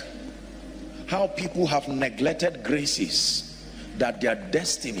shock how people have neglected graces that their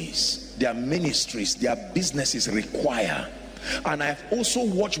destinies, their ministries, their businesses require. And I've also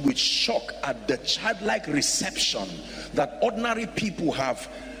watched with shock at the childlike reception that ordinary people have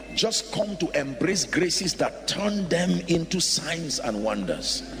just come to embrace graces that turn them into signs and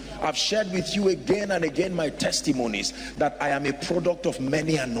wonders. I've shared with you again and again my testimonies that I am a product of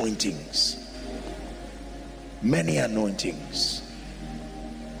many anointings. Many anointings.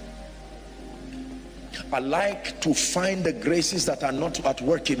 I like to find the graces that are not at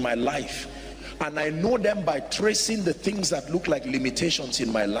work in my life, and I know them by tracing the things that look like limitations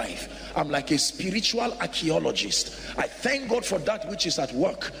in my life. I'm like a spiritual archaeologist. I thank God for that which is at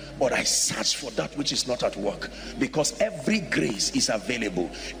work, but I search for that which is not at work, because every grace is available.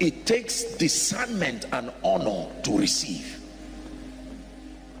 It takes discernment and honor to receive.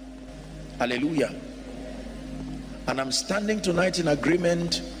 Hallelujah. And I'm standing tonight in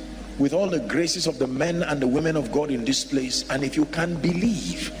agreement with all the graces of the men and the women of God in this place, and if you can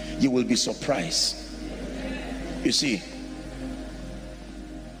believe, you will be surprised. You see,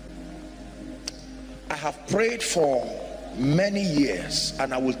 I have prayed for many years,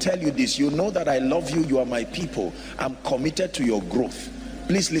 and I will tell you this: you know that I love you, you are my people. I'm committed to your growth.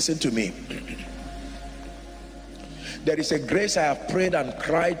 Please listen to me. There is a grace I have prayed and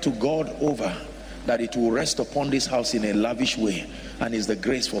cried to God over, that it will rest upon this house in a lavish way, and is the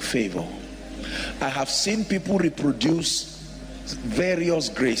grace for favor. I have seen people reproduce various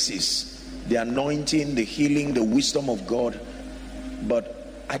graces, the anointing, the healing, the wisdom of God,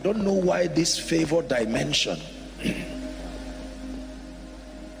 but I don't know why this favor dimension.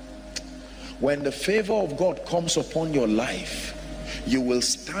 When the favor of God comes upon your life, you will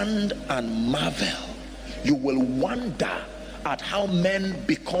stand and marvel. You will wonder at how men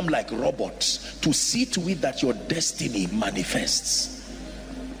become like robots to see to it that your destiny manifests.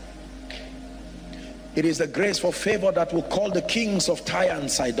 It is the grace for favor that will call the kings of Tyre and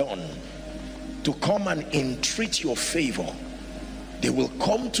Sidon to come and entreat your favor. They will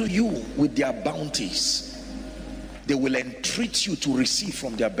come to you with their bounties. They will entreat you to receive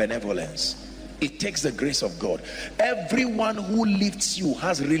from their benevolence. It takes the grace of God. Everyone who lifts you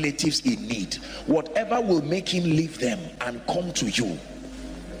has relatives in need. Whatever will make him leave them and come to you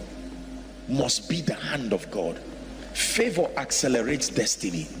must be the hand of God. Favor accelerates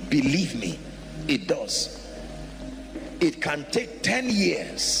destiny. Believe me, it does. It can take 10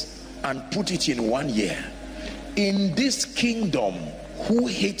 years and put it in 1 year. In this kingdom, who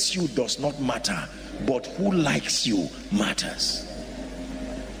hates you does not matter, but who likes you matters.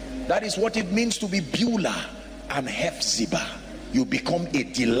 That is what it means to be Beulah and Hephzibah. You become a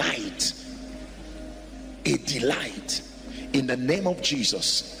delight. A delight. In the name of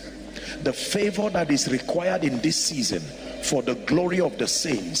Jesus, the favor that is required in this season for the glory of the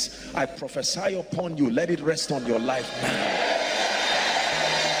saints, I prophesy upon you, let it rest on your life now.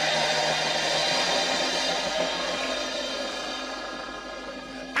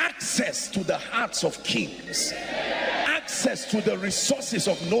 Access to the hearts of kings, access to the resources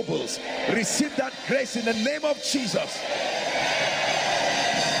of nobles. Receive that grace in the name of Jesus.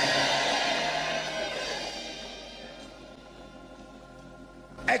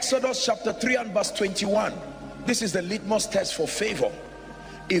 Exodus chapter 3 and verse 21. This is the litmus test for favor.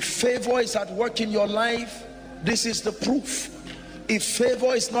 If favor is at work in your life, this is the proof. If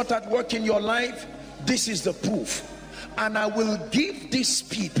favor is not at work in your life, this is the proof. And I will give these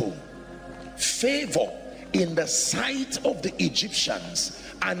people favor in the sight of the Egyptians,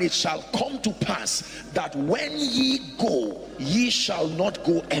 and it shall come to pass that when ye go, ye shall not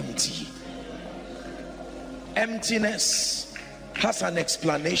go empty. Emptiness has an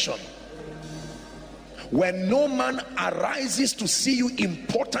explanation. When no man arises to see you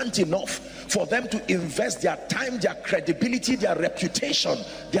important enough for them to invest their time, their credibility, their reputation,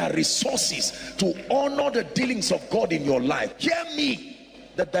 their resources to honor the dealings of God in your life, hear me,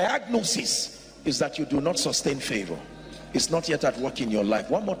 the diagnosis is that you do not sustain favor. It's not yet at work in your life.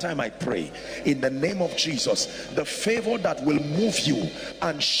 One more time I pray in the name of Jesus, the favor that will move you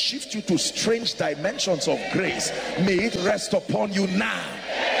and shift you to strange dimensions of grace, may it rest upon you now.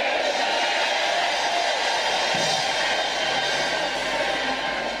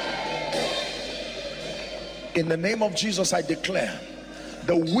 In the name of Jesus, I declare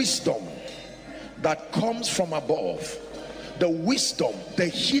the wisdom that comes from above, the wisdom, the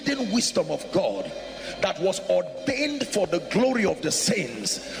hidden wisdom of God that was ordained for the glory of the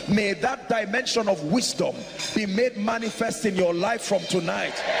saints, may that dimension of wisdom be made manifest in your life from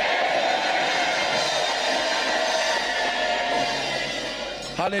tonight.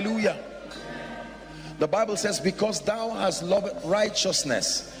 Hallelujah. The Bible says, because thou hast loved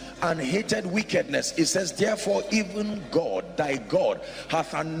righteousness and hated wickedness, it says, therefore even God, thy God,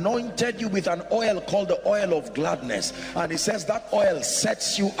 hath anointed you with an oil called the oil of gladness. And it says that oil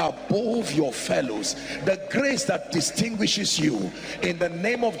sets you above your fellows. The grace that distinguishes you, in the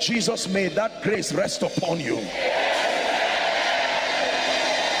name of Jesus, may that grace rest upon you.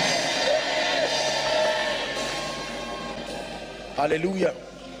 Hallelujah.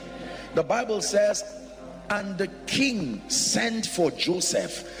 The Bible says, And the king sent for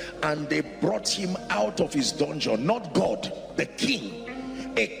Joseph, and they brought him out of his dungeon. Not God, the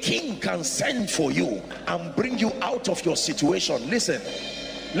king. A king can send for you and bring you out of your situation.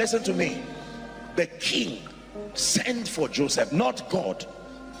 Listen to me. The king sent for Joseph, not God.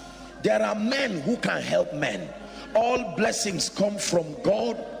 There are men who can help men. All blessings come from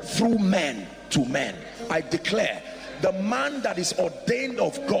God through men to men. I declare, the man that is ordained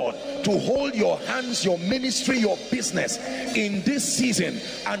of God to hold your hands, your ministry, your business in this season,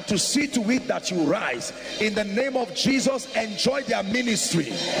 and to see to it that you rise, in the name of Jesus, enjoy their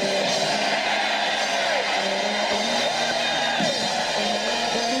ministry.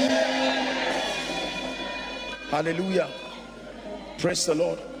 Hallelujah. Praise the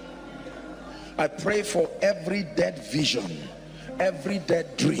Lord. I pray for every dead vision, every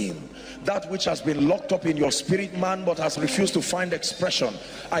dead dream, that which has been locked up in your spirit man but has refused to find expression.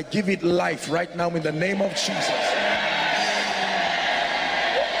 I give it life right now in the name of Jesus.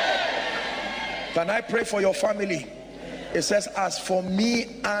 Can I pray for your family? It says, as for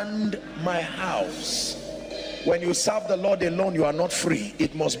me and my house. When you serve the Lord alone, you are not free.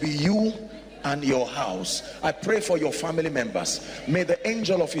 It must be you and your house. I pray for your family members. May the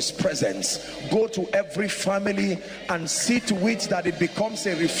angel of his presence go to every family and see to it that it becomes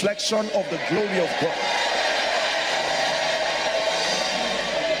a reflection of the glory of God.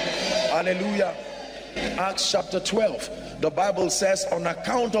 Hallelujah. Acts chapter 12, the Bible says, on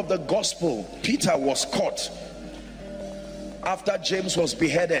account of the gospel, Peter was caught after James was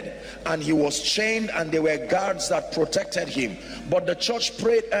beheaded, and he was chained, and there were guards that protected him. But the church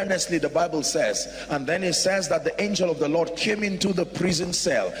prayed earnestly, the Bible says, and then it says that the angel of the Lord came into the prison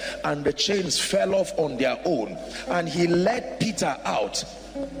cell, and the chains fell off on their own, and he led Peter out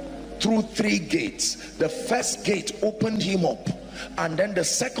through 3 gates. The first gate opened him up, and then the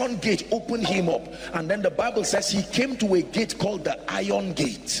second gate opened him up, and then the Bible says he came to a gate called the Iron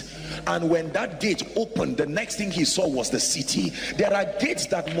Gate. And when that gate opened, the next thing he saw was the city. There are gates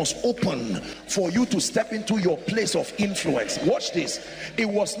that must open for you to step into your place of influence. Watch this. It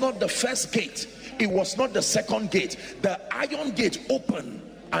was not the first gate, it was not the second gate. The Iron Gate opened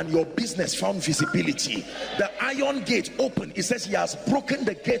and your business found visibility. The Iron Gate opened. It says he has broken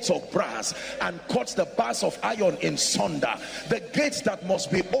the gates of brass and cut the bars of iron in sunder. The gates that must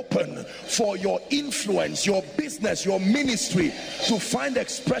be open for your influence, your business, your ministry to find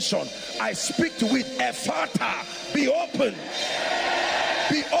expression, I speak to it. Ephata, be open,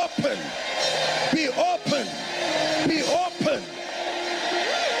 be open, be open, be open.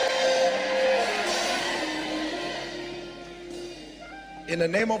 In the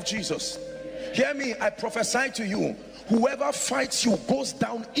name of Jesus, hear me. I prophesy to you, whoever fights you goes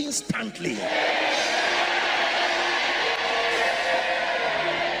down instantly.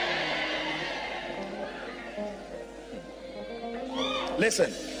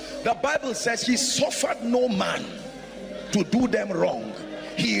 Listen, the Bible says he suffered no man to do them wrong.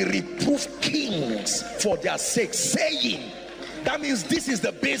 He reproved kings for their sake, saying, that means this is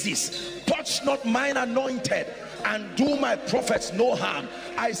the basis: touch not mine anointed and do my prophets no harm.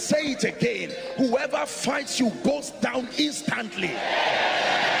 I say it again, whoever fights you goes down instantly.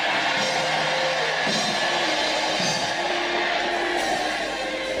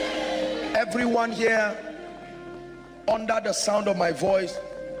 Everyone here under the sound of my voice,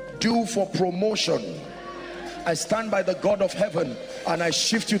 due for promotion, I stand by the God of heaven and I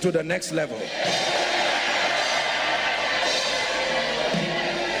shift you to the next level.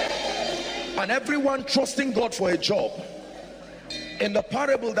 And everyone trusting God for a job. In the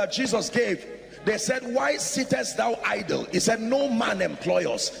parable that Jesus gave, they said, why sittest thou idle? He said, no man employ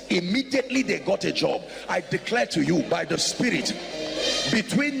us. Immediately they got a job. I declare to you by the Spirit,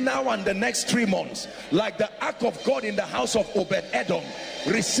 between now and the next 3 months, like the ark of God in the house of Obed-Edom,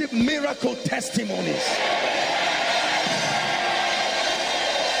 receive miracle testimonies.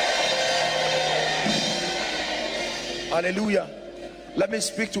 Hallelujah. Let me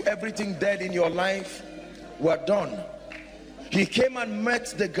speak to everything dead in your life. We're done. He came and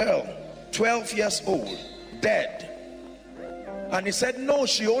met the girl, 12 years old, dead. And he said, no,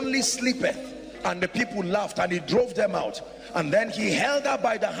 she only sleepeth. And the people laughed and he drove them out. And then he held her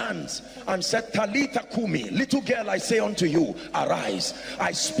by the hands and said, Talitha Kumi, little girl, I say unto you, arise.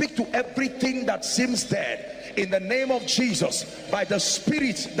 I speak to everything that seems dead in the name of Jesus, by the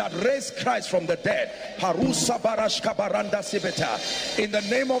Spirit that raised Christ from the dead. In the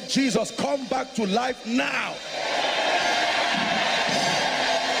name of Jesus, come back to life now.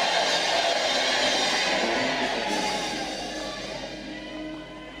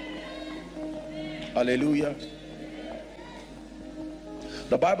 Hallelujah.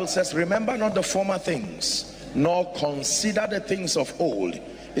 The Bible says, remember not the former things, nor consider the things of old.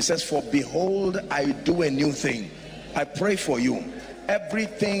 It says, for behold, I do a new thing. I pray for you,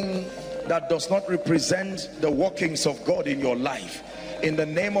 everything that does not represent the workings of God in your life, in the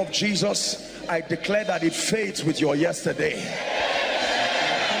name of Jesus, I declare that it fades with your yesterday.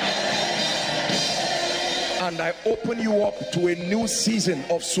 And I open you up to a new season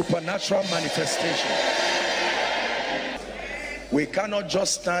of supernatural manifestation. We cannot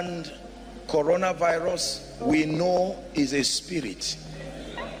just stand coronavirus. We know is a spirit.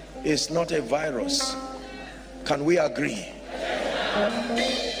 It's not a virus. Can we agree?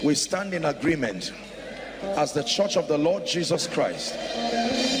 We stand in agreement as the church of the Lord Jesus Christ,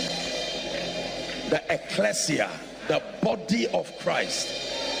 the ecclesia, the body of Christ.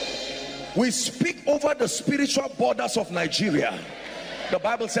 We speak over the spiritual borders of Nigeria. The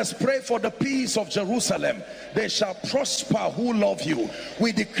Bible says, pray for the peace of Jerusalem. They shall prosper who love you.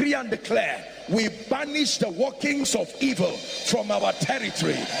 We decree and declare, we banish the workings of evil from our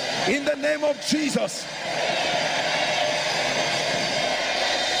territory in the name of Jesus.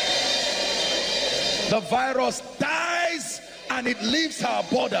 The virus dies and it leaves our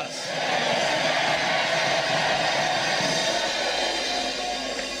borders.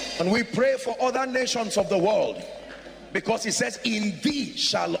 And we pray for other nations of the world, because it says, in thee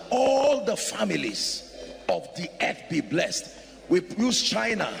shall all the families of the earth be blessed. We use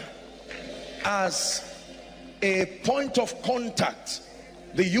China as a point of contact.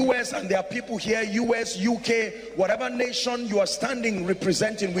 The US and their people here, US, UK, whatever nation you are standing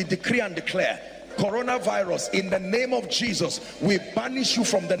representing, we decree and declare, coronavirus, in the name of Jesus, we banish you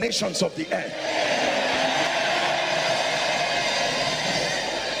from the nations of the earth.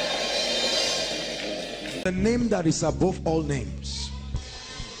 The name that is above all names,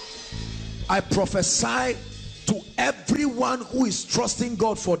 I prophesy to everyone who is trusting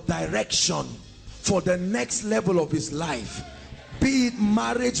God for direction for the next level of his life, be it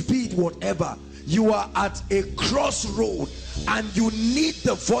marriage, be it whatever. You are at a crossroad and you need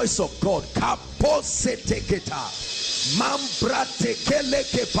the voice of God.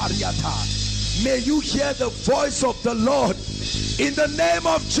 May you hear the voice of the Lord in the name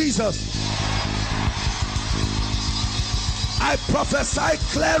of Jesus. I prophesy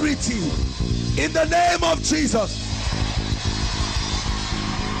clarity in the name of Jesus.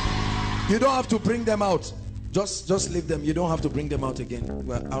 You don't have to bring them out. Just leave them. You don't have to bring them out again.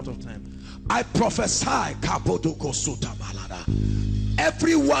 We're out of time. I prophesy,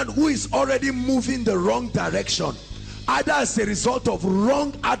 everyone who is already moving the wrong direction, either as a result of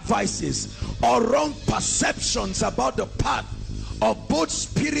wrong advices or wrong perceptions about the path of both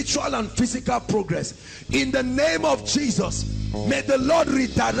spiritual and physical progress, in the name of Jesus, may the Lord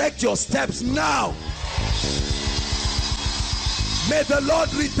redirect your steps now. May the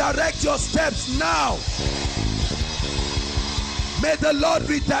Lord redirect your steps now. May the Lord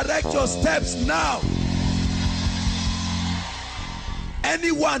redirect your steps now.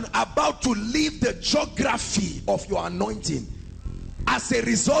 Anyone about to leave the geography of your anointing as a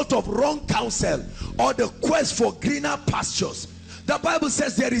result of wrong counsel or the quest for greener pastures, the Bible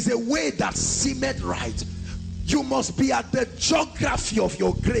says there is a way that seemeth right. You must be at the geography of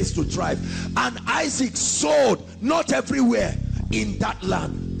your grace to thrive. And Isaac sowed not everywhere in that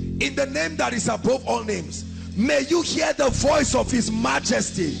land. In the name that is above all names, may you hear the voice of his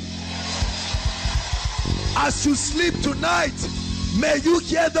majesty. As you sleep tonight, may you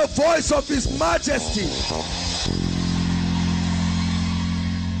hear the voice of his majesty.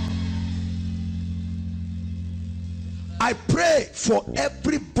 I pray for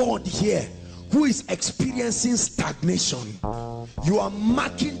everybody here who is experiencing stagnation. You are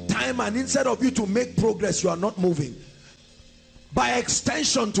marking time, and instead of you to make progress, you are not moving. By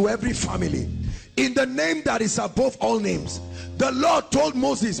extension, to every family, in the name that is above all names, the Lord told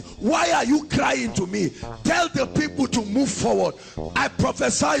Moses, why are you crying to me? Tell the people to move forward. I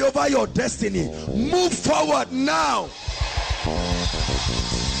prophesy over your destiny. Move forward now.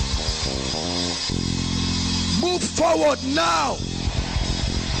 Move forward now.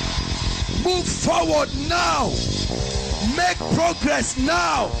 Move forward now. Make progress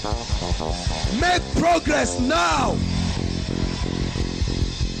now. Make progress now.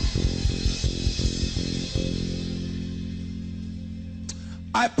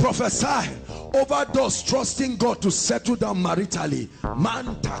 I prophesy over those trusting God to settle down maritally.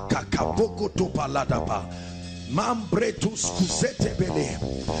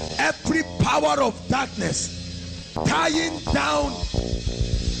 Every power of darkness tying down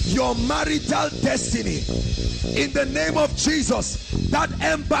your marital destiny, in the name of Jesus, that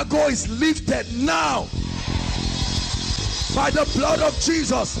embargo is lifted now. By the blood of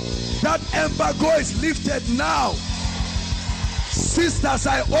Jesus, that embargo is lifted now. Sisters,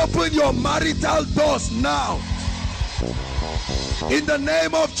 I open your marital doors now. In the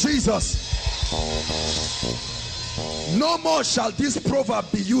name of Jesus. No more shall this proverb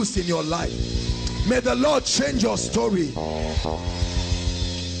be used in your life. May the Lord change your story.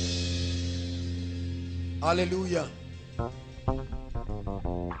 Hallelujah.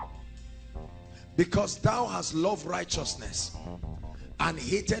 Because thou hast loved righteousness and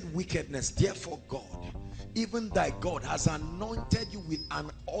hated wickedness, therefore God, even thy God, has anointed you with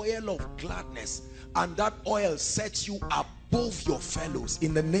an oil of gladness, and that oil sets you above your fellows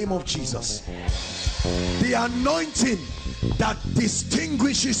in the name of Jesus. The anointing that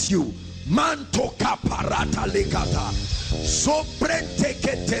distinguishes you. Manto kaparata lekata. So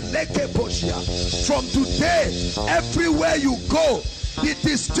from today, everywhere you go, be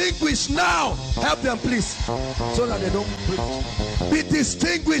distinguished now. Help them, please, so that they don't preach. Be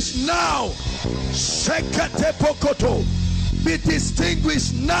distinguished now. Be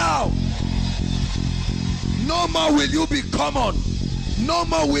distinguished now. No more will you be common. No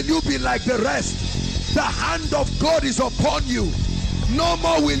more will you be like the rest. The hand of God is upon you. No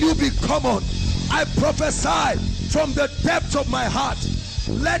more will you be common. I prophesy from the depths of my heart,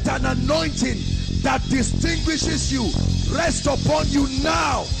 let an anointing that distinguishes you rest upon you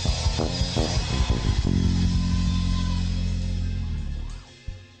now.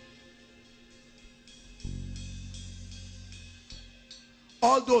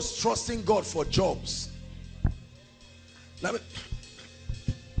 All those trusting God for jobs.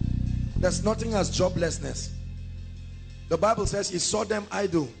 There's nothing as joblessness. The Bible says he saw them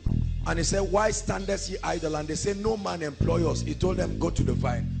idle, and he said, why standest ye idle? And they say, no man employ us. He told them, go to the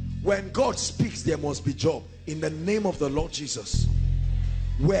vine. When God speaks, there must be job. In the name of the Lord Jesus,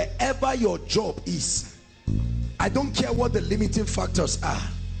 wherever your job is, I don't care what the limiting factors are,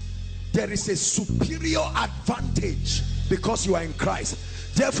 there is a superior advantage because you are in Christ.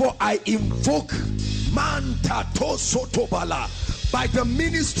 Therefore, I invoke Mantato Sotobala by the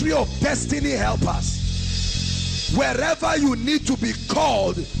ministry of destiny helpers. Wherever you need to be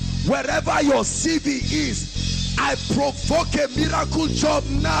called, wherever your CV is, I provoke a miracle job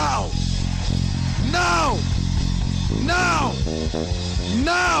now. Now. Now.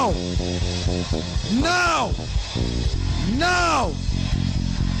 Now. Now. Now.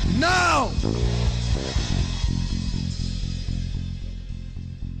 Now.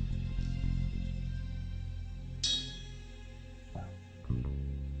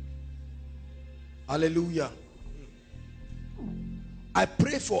 Hallelujah. I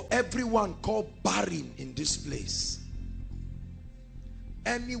pray for everyone called barren in this place.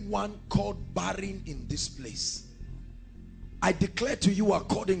 Anyone called barren in this place, I declare to you,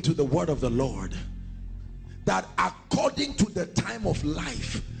 according to the word of the Lord, that according to the time of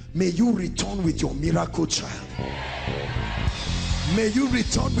life, may you return with your miracle child. May you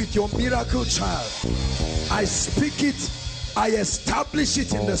return with your miracle child. I speak it, I establish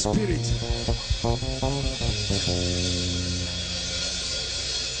it in the spirit.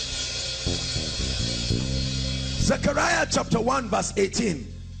 Zechariah chapter 1 verse 18,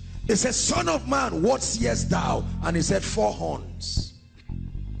 it says, son of man, what seest thou? And he said, 4 horns.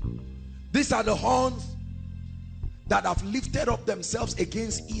 These are the horns that have lifted up themselves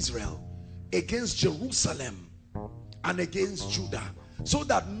against Israel, against Jerusalem, and against Judah, so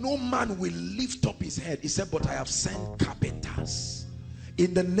that no man will lift up his head. He said, but I have sent carpenters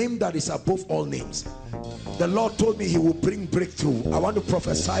in the name that is above all names. The Lord told me he will bring breakthrough. I want to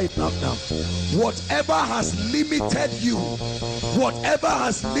prophesy it now. Whatever has limited you, whatever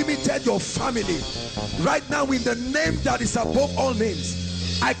has limited your family, right now in the name that is above all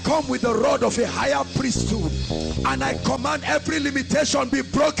names, I come with the rod of a higher priesthood, and I command every limitation be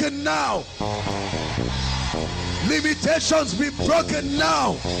broken now. Limitations be broken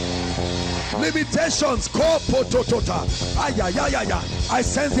now. Limitations, I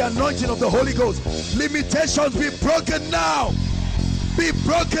sense the anointing of the Holy Ghost. Limitations be broken now. Be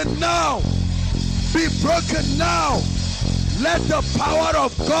broken now. Be broken now. Let the power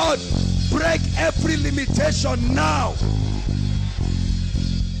of God break every limitation now.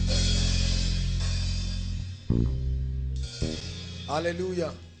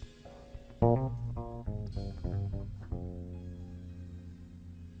 Hallelujah.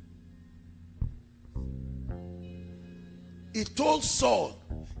 He told Saul,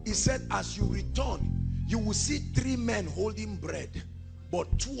 he said, as you return, you will see 3 men holding bread, but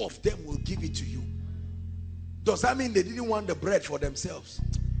 2 of them will give it to you. Does that mean they didn't want the bread for themselves?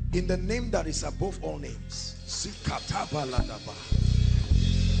 In the name that is above all names.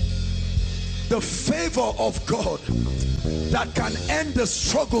 The favor of God that can end the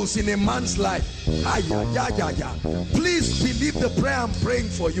struggles in a man's life. Please believe the prayer I'm praying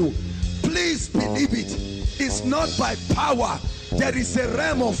for you. Please believe it. It's not by power. There is a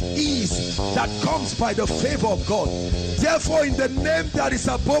realm of ease that comes by the favor of God. Therefore, in the name that is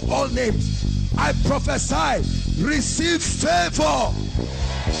above all names, I prophesy, receive favor.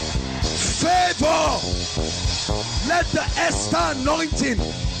 Favor. Let the Esther anointing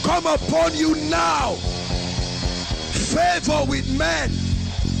come upon you now. Favor with men,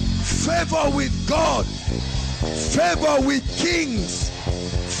 favor with God, favor with kings,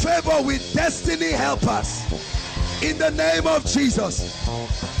 favor with destiny helpers. In the name of Jesus.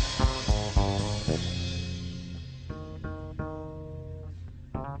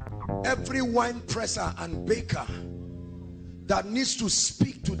 Every wine presser and baker that needs to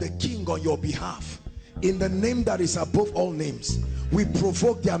speak to the king on your behalf, in the name that is above all names, we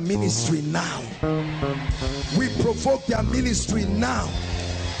provoke their ministry now. We provoke their ministry now.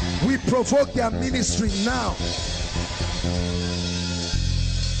 We provoke their ministry now.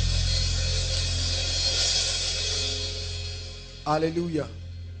 Hallelujah.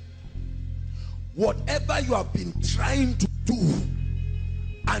 Whatever you have been trying to do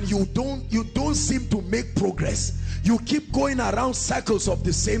and you don't seem to make progress, you keep going around circles of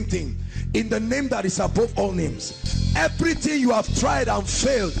the same thing, in the name that is above all names, everything you have tried and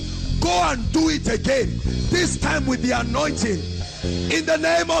failed, go and do it again, this time with the anointing. In the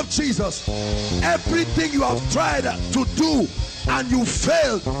name of Jesus, everything you have tried to do and you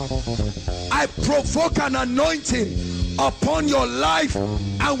failed, I provoke an anointing upon your life,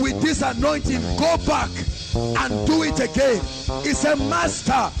 and with this anointing, go back and do it again. He said,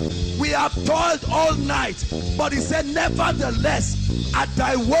 Master, we have toiled all night, but he said, nevertheless, at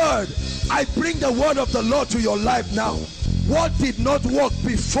thy word, I bring the word of the Lord to your life now. What did not work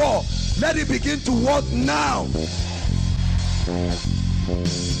before, let it begin to work now.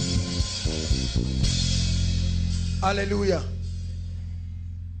 Hallelujah.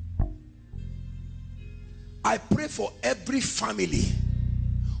 I pray for every family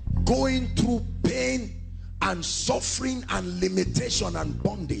going through pain and suffering and limitation and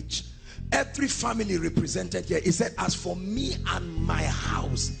bondage. Every family represented here. He said, as for me and my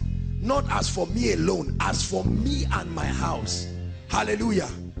house, not as for me alone, as for me and my house. Hallelujah.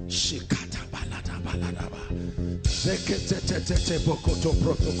 In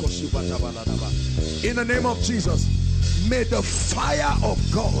the name of Jesus, may the fire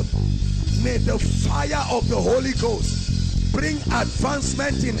of God, may the fire of the Holy Ghost bring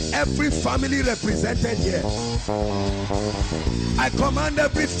advancement in every family represented here. I command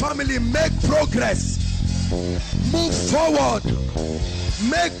every family, make progress, move forward,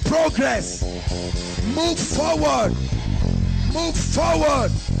 make progress, move forward, move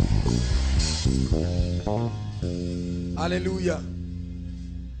forward. Hallelujah.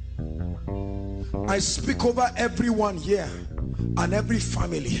 I speak over everyone here and every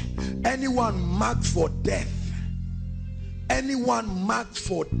family. Anyone marked for death, anyone marked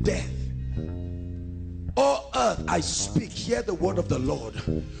for death, oh earth, I speak, hear the word of the Lord.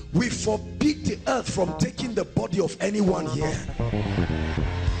 We forbid the earth from taking the body of anyone here.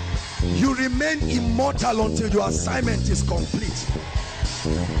 You remain immortal until your assignment is complete.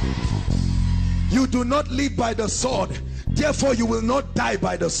 You do not live by the sword, therefore you will not die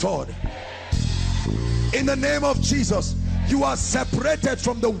by the sword. In the name of Jesus, you are separated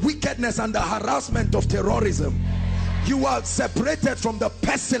from the wickedness and the harassment of terrorism. You are separated from the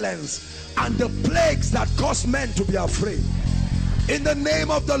pestilence and the plagues that cause men to be afraid. In the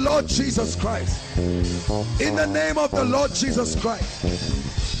name of the Lord Jesus Christ. In the name of the Lord Jesus Christ.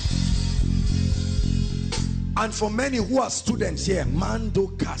 And for many who are students here, Mando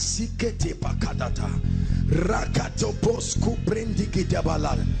kasikete pakadata, rakato bosku brendigite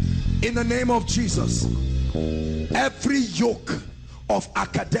balad. In the name of Jesus, every yoke of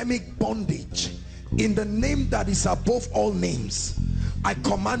academic bondage, in the name that is above all names, I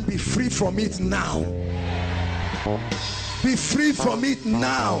command, be free from it now. Be free from it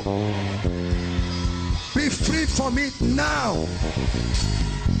now. Be free from it now.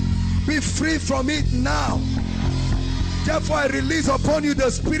 Be free from it now. Therefore I release upon you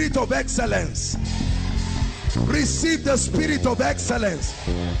the spirit of excellence. Receive the spirit of excellence,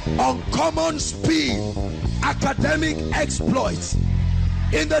 uncommon speed, academic exploits,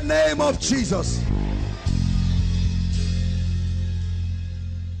 in the name of Jesus.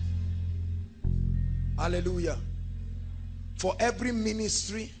 Hallelujah. For every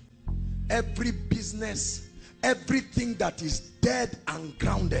ministry, every business, everything that is dead and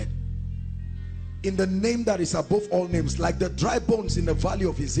grounded, in the name that is above all names, like the dry bones in the valley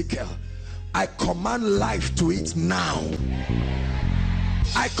of Ezekiel, I command life to it now.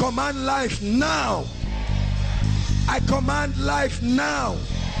 I command life now. I command life now.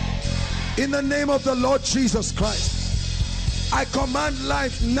 In the name of the Lord Jesus Christ. I command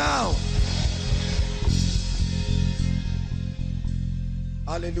life now.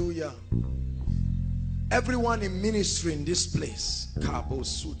 Hallelujah. Everyone in ministry in this place,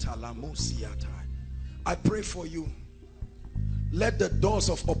 I pray for you. Let the doors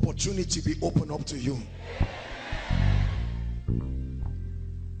of opportunity be opened up to you.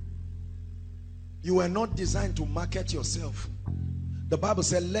 You were not designed to market yourself. The Bible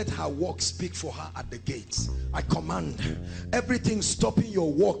said, let her work speak for her at the gates. I command everything stopping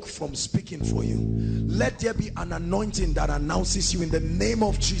your work from speaking for you. Let there be an anointing that announces you in the name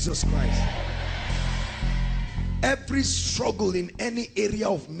of Jesus Christ. Every struggle in any area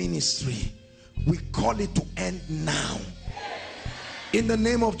of ministry, we call it to end now. In the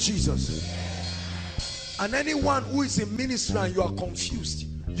name of Jesus. And anyone who is in ministry and you are confused,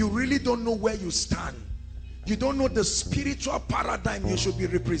 you really don't know where you stand, you don't know the spiritual paradigm you should be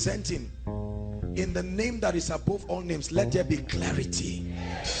representing, in the name that is above all names, let there be clarity,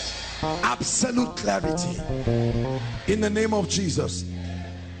 absolute clarity, in the name of Jesus.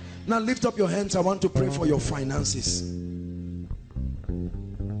 Now lift up your hands. I want to pray for your finances. In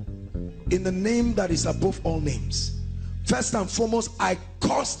the name that is above all names, first and foremost, I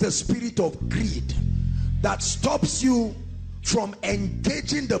curse the spirit of greed that stops you from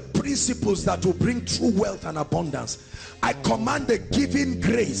engaging the principles that will bring true wealth and abundance. I command the giving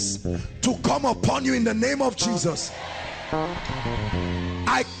grace to come upon you in the name of Jesus.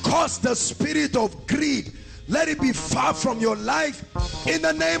 I curse the spirit of greed. Let it be far from your life in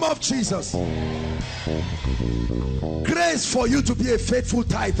the name of Jesus. Grace for you to be a faithful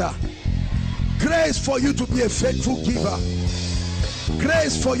tither. Grace for you to be a faithful giver.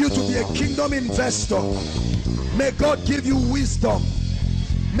 Grace for you to be a kingdom investor. May God give you wisdom.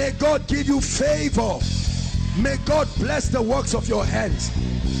 May God give you favor. May God bless the works of your hands.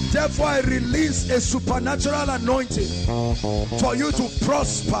 Therefore, I release a supernatural anointing for you to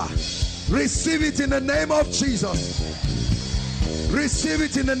prosper. Receive it in the name of Jesus. Receive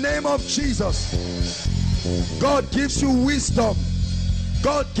it in the name of Jesus. God gives you wisdom.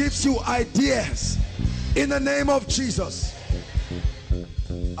 God gives you ideas in the name of Jesus.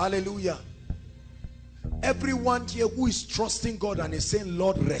 Hallelujah. Everyone here who is trusting God and is saying,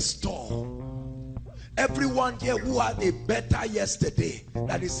 Lord, restore. Everyone here who had a better yesterday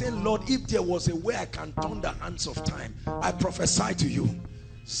that is saying, Lord, if there was a way I can turn the hands of time, I prophesy to you.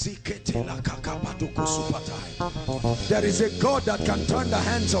 There is a God that can turn the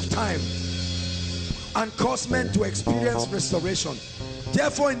hands of time and cause men to experience restoration.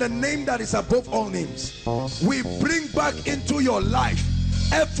 Therefore, in the name that is above all names, we bring back into your life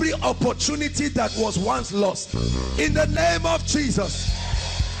every opportunity that was once lost. In the name of Jesus.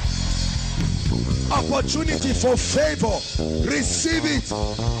 Opportunity for favor, receive it.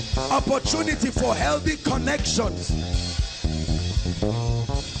 Opportunity for healthy connections.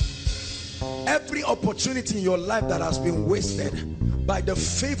 Every opportunity in your life that has been wasted, by the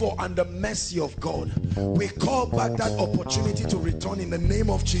favor and the mercy of God, we call back that opportunity to return in the name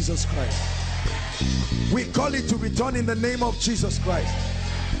of Jesus Christ. We call it to return in the name of Jesus Christ.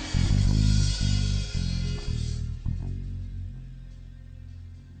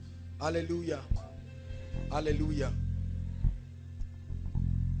 Hallelujah. Hallelujah.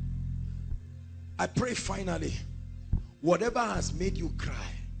 I pray finally, whatever has made you cry,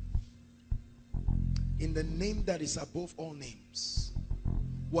 in the name that is above all names,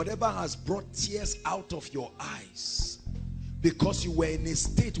 whatever has brought tears out of your eyes because you were in a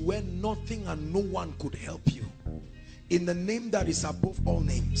state where nothing and no one could help you, in the name that is above all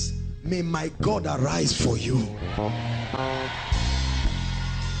names, may my God arise for you.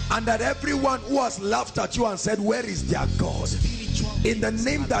 And that everyone who has laughed at you and said, where is their God? In the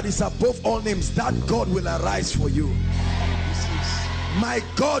name that is above all names, that God will arise for you. My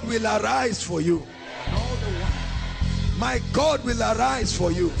God will arise for you. My God will arise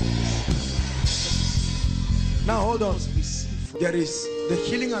for you. Now hold on. There is the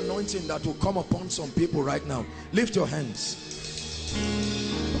healing anointing that will come upon some people right now. Lift your hands.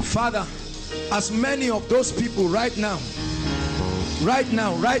 Father, as many of those people right now,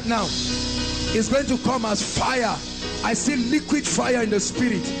 it's going to come as fire. I see liquid fire in the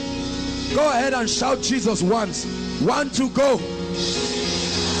spirit. Go ahead and shout Jesus once. 1, 2, go.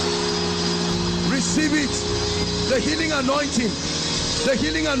 Receive it. The healing anointing. The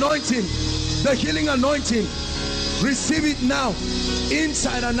healing anointing. The healing anointing. Receive it now.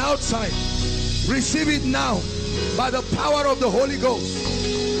 Inside and outside. Receive it now. By the power of the Holy Ghost.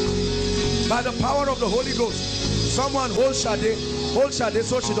 By the power of the Holy Ghost. Someone hold Shade. Hold Shade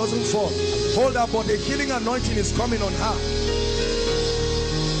so she doesn't fall. Hold her, but the healing anointing is coming on her.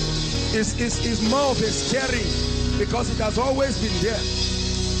 It's more of a scaring because it has always been there.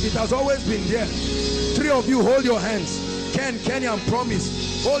 It has always been there. 3 of you hold your hands. Ken, and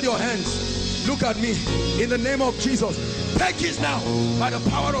Promise, hold your hands. Look at me. In the name of Jesus, take it now by the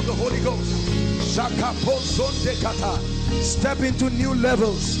power of the Holy Ghost. Step into new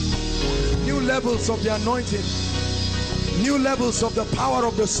levels of the anointing, new levels of the power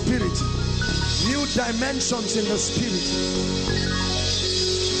of the Spirit, new dimensions in the Spirit.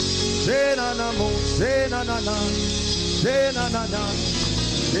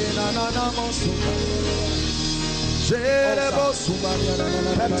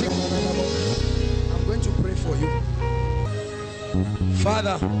 I'm going to pray for you.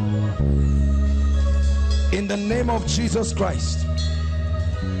 Father, in the name of Jesus Christ,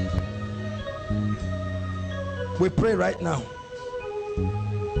 we pray right now.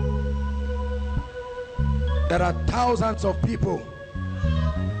 There are thousands of people.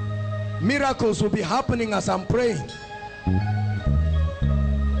 Miracles will be happening as I'm praying.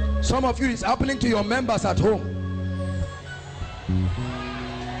 Some of you, it's happening to your members at home.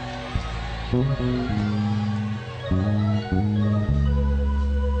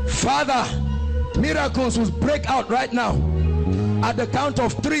 Father, miracles will break out right now. At the count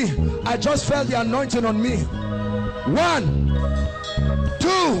of 3, I just felt the anointing on me. 1,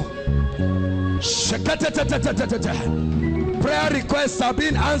 2. Prayer requests are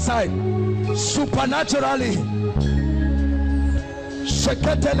being answered supernaturally.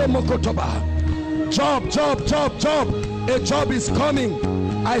 Job. A job is coming.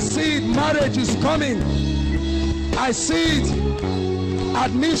 I see it. Marriage is coming. I see it.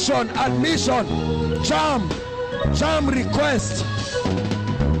 Admission. Jam request.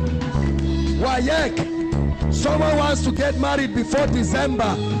 Wayek. Someone wants to get married before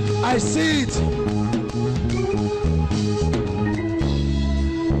December. I see it.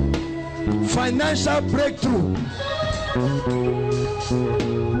 Financial breakthrough.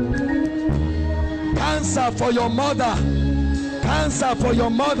 Cancer for your mother. Cancer for your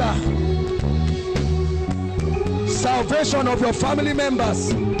mother. Salvation of your family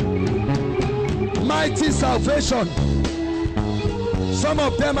members. Mighty salvation. Some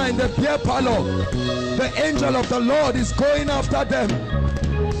of them are in the beer parlor. The angel of the Lord is going after them.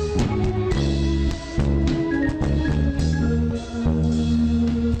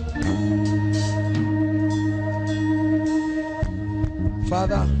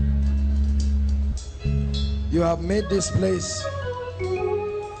 Father, you have made this place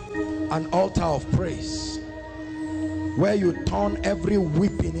an altar of praise where you turn every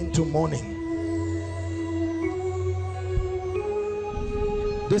weeping into mourning.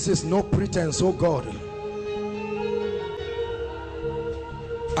 This is no pretense, oh God.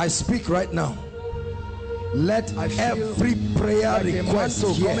 I speak right now. Let every prayer request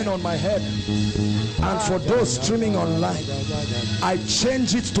coming on my head, and for those streaming online, I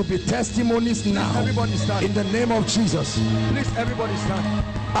change it to be testimonies now. Everybody stand. In the name of Jesus. Please, everybody stand.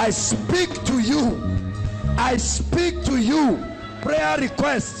 I speak to you. I speak to you. Prayer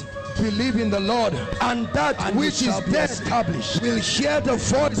request. Believe in the Lord, and that which is dead established will hear the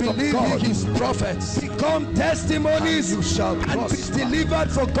voice of God. His prophets become testimonies and be delivered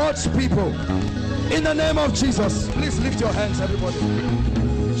for God's people. In the name of Jesus, please lift your hands, everybody.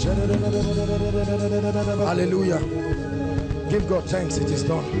 Hallelujah. Give God thanks, it is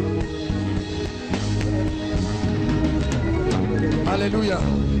done. Hallelujah.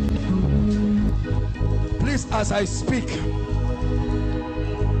 Please, as I speak,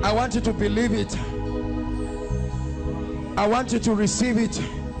 I want you to believe it. I want you to receive it.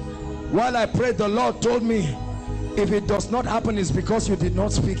 While I prayed, the Lord told me, if it does not happen, it's because you did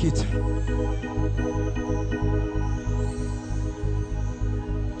not speak it.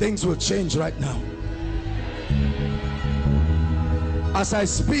 Things will change right now. As I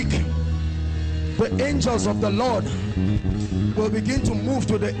speak, the angels of the Lord will begin to move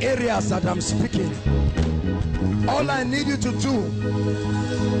to the areas that I'm speaking. All I need you to do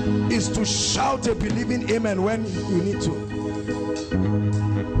is to shout a believing amen when you need to.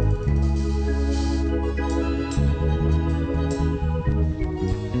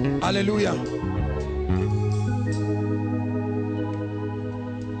 Hallelujah.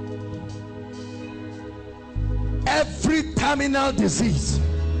 Every terminal disease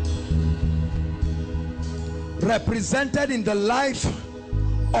represented in the life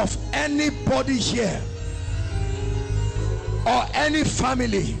of anybody here or any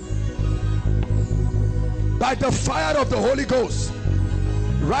family, by the fire of the Holy Ghost,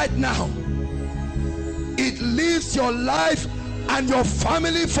 right now lives your life and your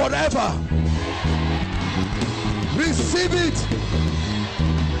family forever. Receive it.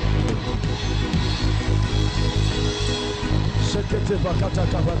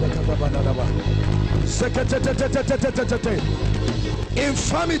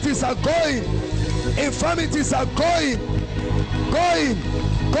 Infirmities are going. Infirmities are going. Going.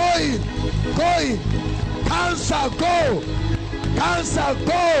 Cancer, go. Cancer,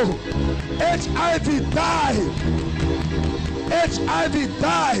 go. HIV, die. HIV,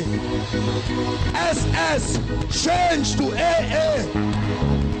 die. SS, change to AA.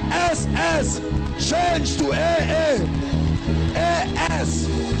 SS, change to AA. AS,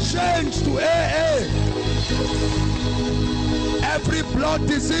 change to AA. Every blood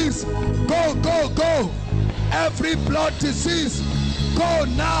disease, go, go, go. Every blood disease, go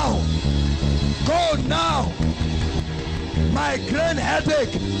now. Go now. Migraine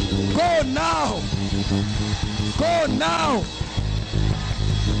headache, go now. Go now.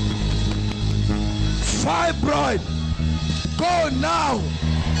 Fibroid, go now.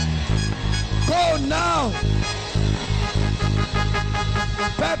 Go now.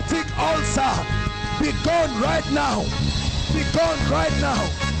 Peptic ulcer, be gone right now. Be gone right now.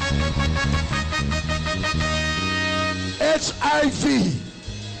 HIV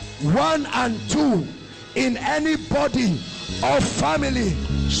 1 and 2 in any body or family,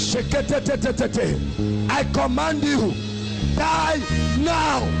 I command you, die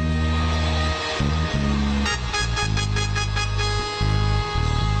now.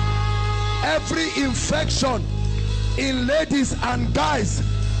 Every infection in ladies and guys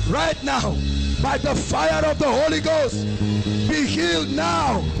right now, by the fire of the Holy Ghost, be healed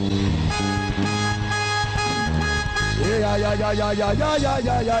now.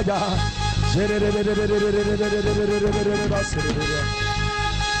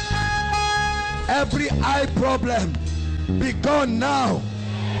 Every eye problem, be gone now.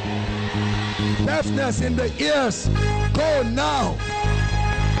 Deafness in the ears, go now.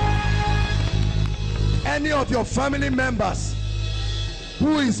 Any of your family members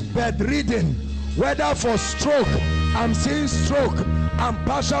who is bedridden, whether for stroke, I'm seeing stroke and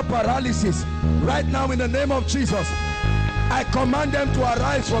partial paralysis right now in the name of Jesus, I command them to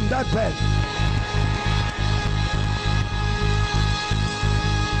arise from that bed.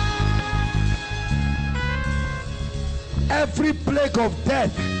 Every plague of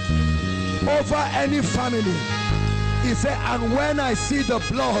death over any family, he said, and when I see the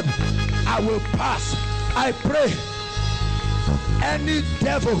blood, I will pass. I pray, any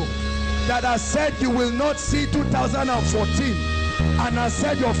devil that has said you will not see 2014 and has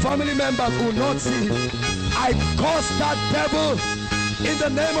said your family members will not see, I curse that devil in the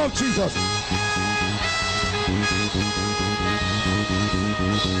name of Jesus.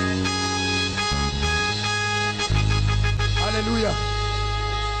 Hallelujah.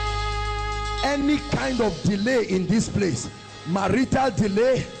 Any kind of delay in this place, marital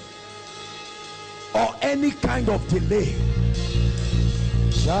delay or any kind of delay,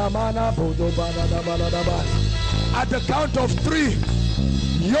 at the count of 3,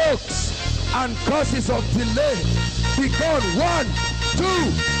 yokes and causes of delay be gone. 1,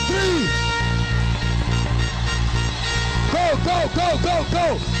 2, 3. Go, go, go, go,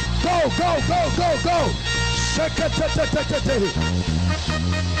 go. Go, go, go, go, go.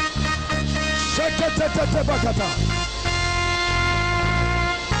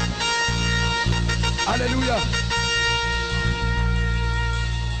 Hallelujah.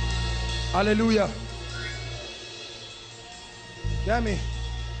 Hallelujah. Hear me.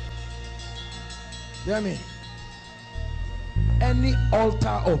 Hear me. Any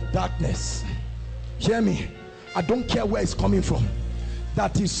altar of darkness, hear me, I don't care where it's coming from,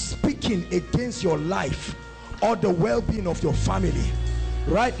 that is speaking against your life or the well-being of your family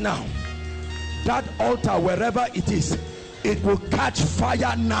right now, that altar, wherever it is, it will catch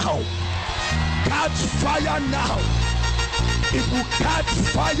fire now. Catch fire now. It will catch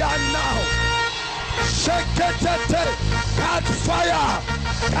fire now. Shake it, catch fire.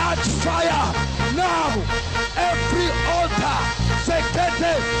 Catch fire now. Every altar,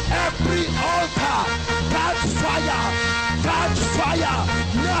 every altar, catch fire. Catch fire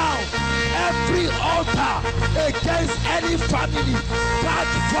now. Every altar against any family,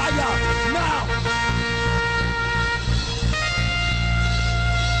 catch fire now.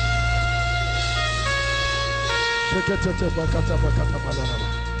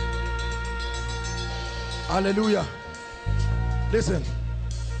 Hallelujah. Listen,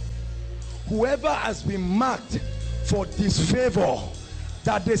 whoever has been marked for disfavor,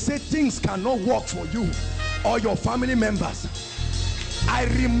 that they say things cannot work for you or your family members, I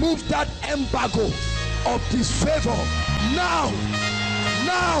remove that embargo of disfavor. Now,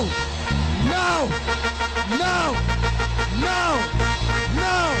 now, now, now, now,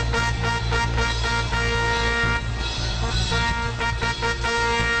 now.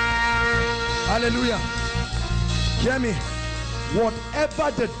 Hallelujah. Hear me.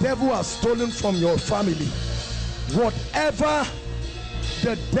 Whatever the devil has stolen from your family, whatever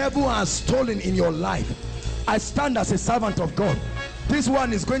the devil has stolen in your life, I stand as a servant of God. This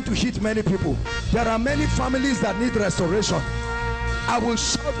one is going to hit many people. There are many families that need restoration. I will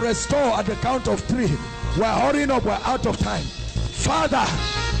shout restore at the count of 3. We're hurrying up, we're out of time. Father,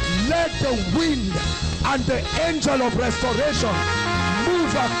 let the wind and the angel of restoration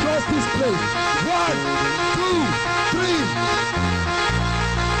move across this place. 1, 2, 3.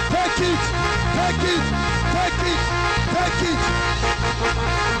 Take it, take it, take it, take it.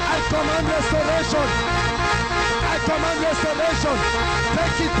 I command restoration. I command restoration.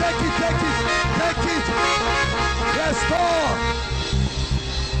 Take it, take it, take it, take it. Restore.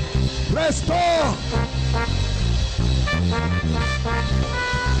 Restore.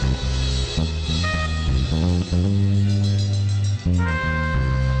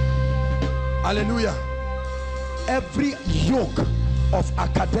 Hallelujah. Every yoke of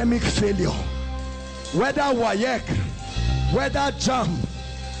academic failure, whether WAEC, whether JAM,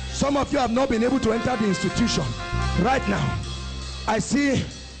 some of you have not been able to enter the institution. Right now, I see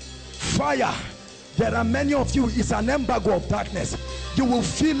fire. There are many of you, it's an embargo of darkness. You will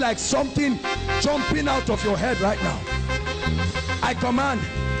feel like something jumping out of your head right now. I command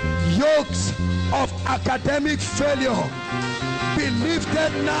yokes of academic failure be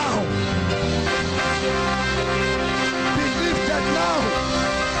lifted now. Be lifted now.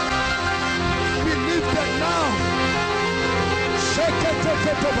 Be lifted now.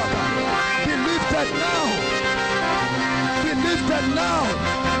 Be lifted now. Be lifted now.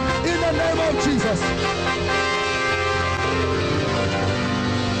 In the name of Jesus.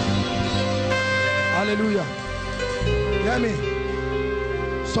 Hallelujah. Hear me.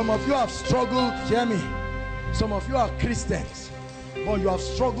 Some of you have struggled. Hear me. Some of you are Christians, but you have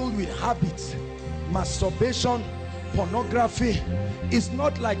struggled with habits, masturbation, pornography. It's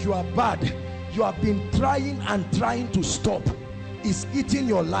not like you are bad. You have been trying and trying to stop. It's eating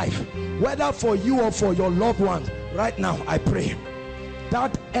your life, whether for you or for your loved ones. Right now, I pray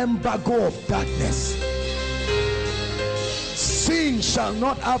that embargo of darkness, sin shall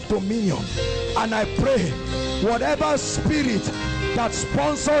not have dominion. And I pray whatever spirit that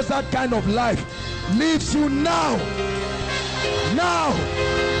sponsors that kind of life leaves you now. Now,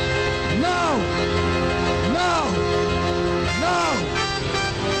 now, now, now,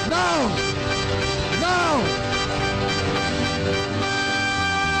 now, now.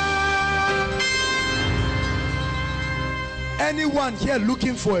 Anyone here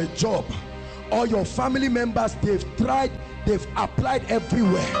looking for a job, or your family members, they've tried, they've applied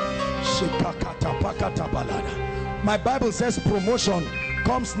everywhere. My Bible says promotion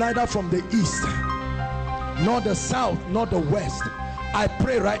comes neither from the east, nor the south, nor the west. I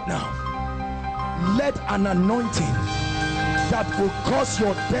pray right now, let an anointing that will cause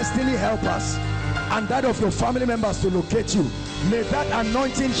your destiny helpers and that of your family members to locate you, may that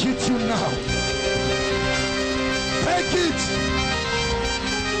anointing hit you now. Take it.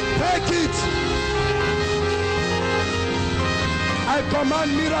 Take it. I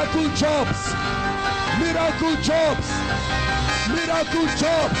command miracle jobs. Miracle jobs. Miracle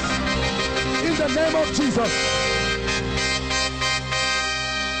jobs. In the name of Jesus.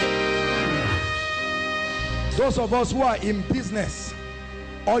 Those of us who are in business,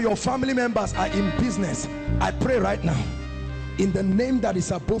 or your family members are in business, I pray right now, in the name that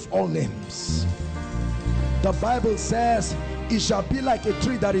is above all names. The Bible says, it shall be like a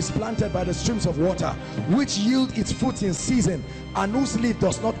tree that is planted by the streams of water, which yield its fruit in season, and whose leaf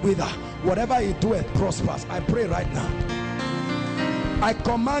does not wither. Whatever it doeth prospers. I pray right now, I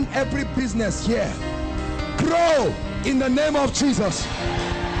command every business here, grow in the name of Jesus.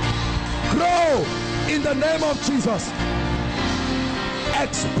 Grow in the name of Jesus.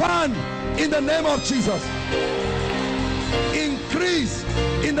 Expand in the name of Jesus. Increase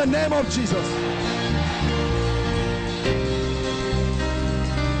in the name of Jesus.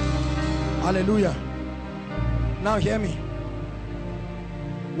 Hallelujah. Now hear me.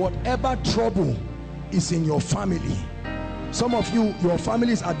 Whatever trouble is in your family, some of you, your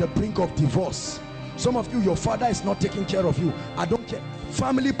family is at the brink of divorce. Some of you, your father is not taking care of you. I don't care.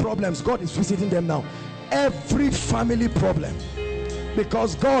 Family problems, God is visiting them now. Every family problem,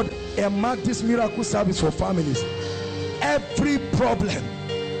 because God earmarked this miracle service for families. Every problem,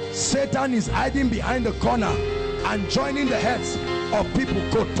 Satan is hiding behind the corner and joining the heads of people.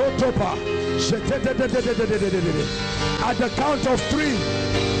 Kototopa, At the count of 3,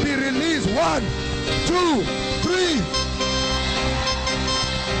 be released. 1, 2, 3.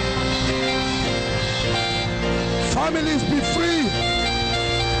 Families be free.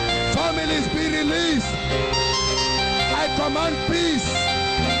 Families be released. I command peace.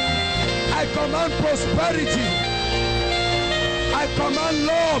 I command prosperity. I command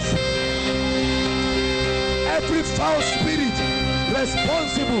love. Every foul spirit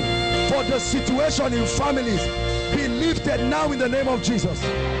responsible for the situation in families be lifted now in the name of Jesus.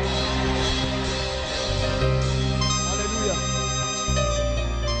 Hallelujah.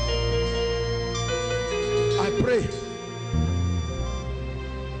 I pray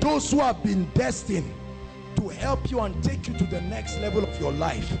those who have been destined to help you and take you to the next level of your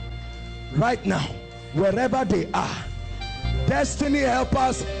life right now, wherever they are, destiny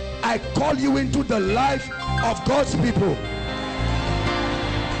helpers, I call you into the life of God's people.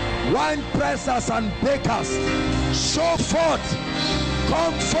 Wine pressers and bakers, show forth,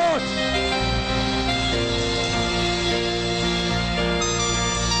 come forth.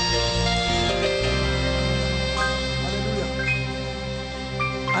 Hallelujah.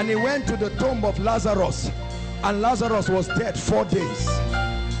 And he went to the tomb of Lazarus, and Lazarus was dead 4 days,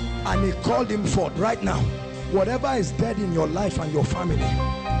 and he called him forth. Right now, whatever is dead in your life and your family,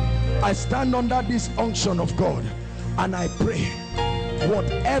 I stand under this unction of God and I pray,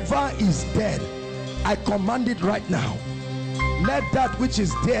 whatever is dead, I command it right now. Let that which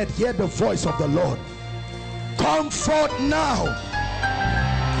is dead hear the voice of the Lord. Come forth now.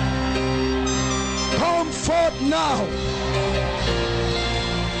 Come forth now.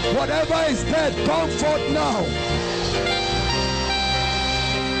 Whatever is dead, come forth now.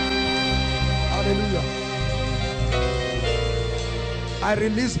 Hallelujah. I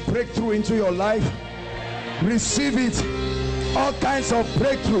release breakthrough into your life. Receive it. All kinds of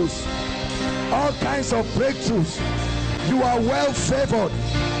breakthroughs. All kinds of breakthroughs. You are well favored.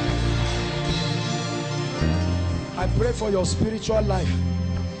 I pray for your spiritual life.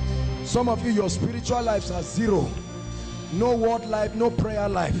 Some of you, your spiritual lives are 0. No word life, no prayer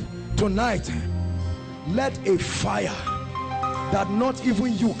life. Tonight, let a fire that not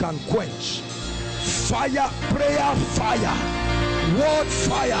even you can quench, fire, prayer fire, word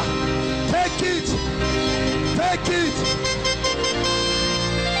fire, take it, take it,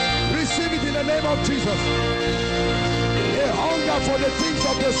 receive it in the name of Jesus. A hunger for the things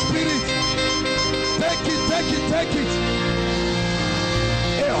of the Spirit, take it, take it, take it.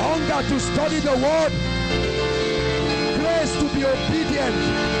 A hunger to study the word, grace to be obedient,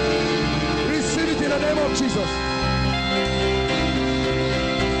 receive it in the name of Jesus.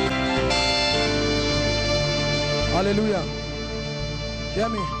 Hallelujah. Hear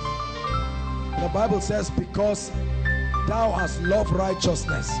me. The Bible says, because thou hast loved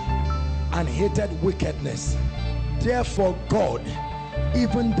righteousness and hated wickedness, therefore God,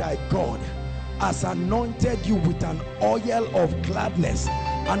 even thy God, has anointed you with an oil of gladness.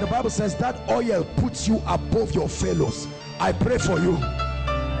 And the Bible says that oil puts you above your fellows. I pray for you,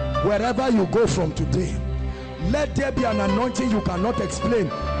 wherever you go from today, let there be an anointing you cannot explain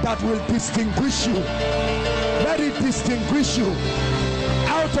that will distinguish you. Let it distinguish you.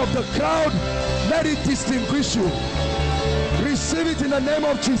 Out of the crowd, let it distinguish you. Receive it in the name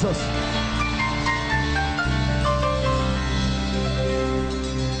of Jesus.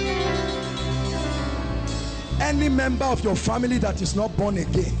 Any member of your family that is not born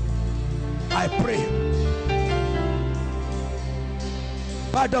again, I pray,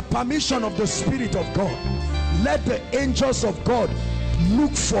 by the permission of the Spirit of God, let the angels of God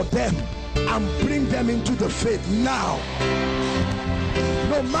look for them and bring them into the faith now.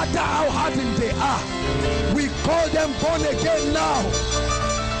 No matter how hardened they are, we call them born again now.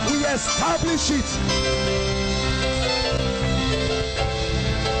 We establish it.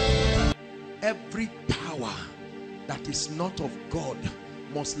 Every power that is not of God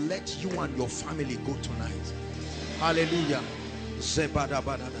must let you and your family go tonight. Hallelujah.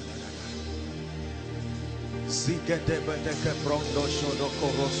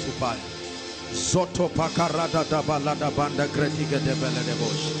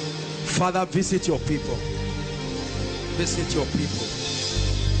 Father, visit your people. Visit your people.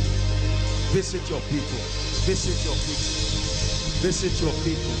 Visit your people. Visit your people. Visit your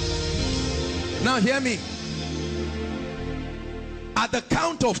people. Now hear me. At the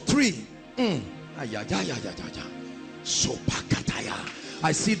count of 3,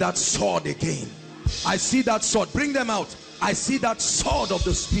 I see that sword again. I see that sword. Bring them out. I see that sword of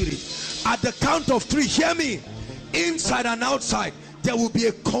the Spirit. At the count of 3, hear me. Inside and outside, there will be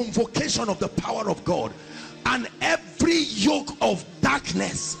a convocation of the power of God. And every yoke of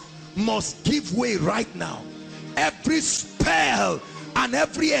darkness must give way right now. Every spell and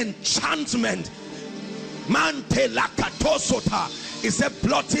every enchantment, Mante lakatosota, is a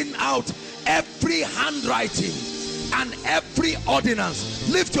blotting out every handwriting and every ordinance.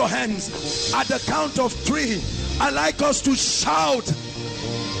 Lift your hands at the count of 3. I'd like us to shout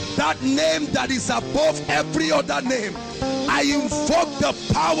that name that is above every other name. I invoke the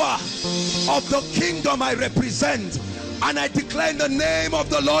power of the kingdom I represent, and I declare in the name of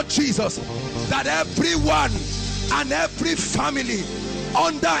the Lord Jesus that everyone and every family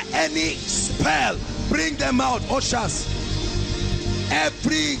under any spell, bring them out, ushers.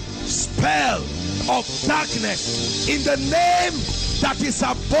 Every spell of darkness, in the name that is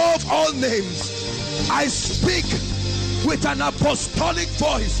above all names, I speak with an apostolic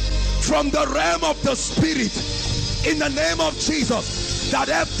voice from the realm of the spirit in the name of Jesus, that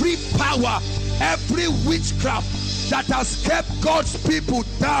every power, every witchcraft that has kept God's people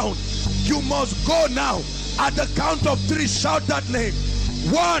down, you must go now. At the count of 3, shout that name.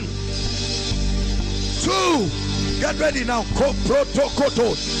 1, 2, get ready now. 3,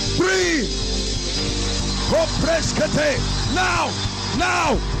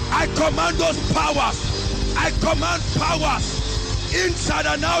 now I command those powers, I command powers inside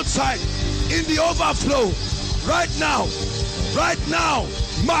and outside, in the overflow, right now,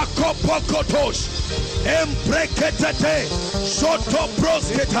 Marco Pokotosh, Embreketete, Soto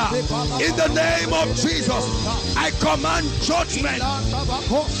Prosketa. In the name of Jesus, I command judgment,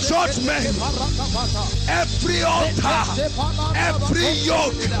 every altar, every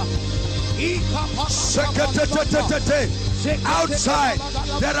yoke, outside.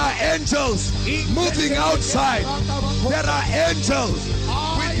 There are angels moving outside. There are angels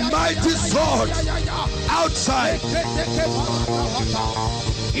with mighty swords outside.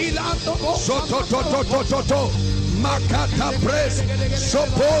 Makata pres,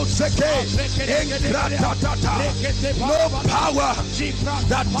 sopo seke, engratata. No power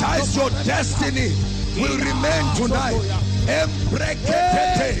that ties your destiny will remain tonight.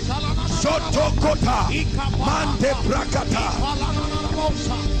 Embrekete, sotokota, mande brakata.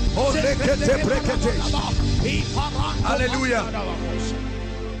 Olekete brekete. Hallelujah.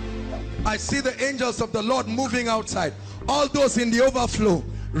 I see the angels of the Lord moving outside. All those in the overflow,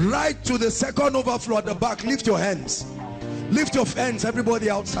 right to the second overflow at the back, lift your hands. Lift your hands, everybody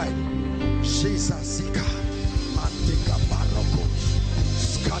outside.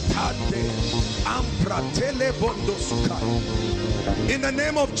 In the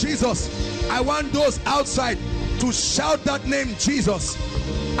name of Jesus, I want those outside to shout that name, Jesus.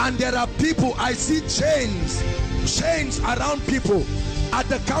 And there are people, I see chains around people. At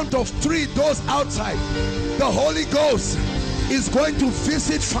the count of 3, those outside, the Holy Ghost is going to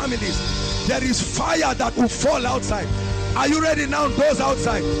visit families. There is fire that will fall outside. Are you ready now, those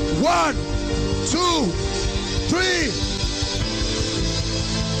outside? 1, 2, 3.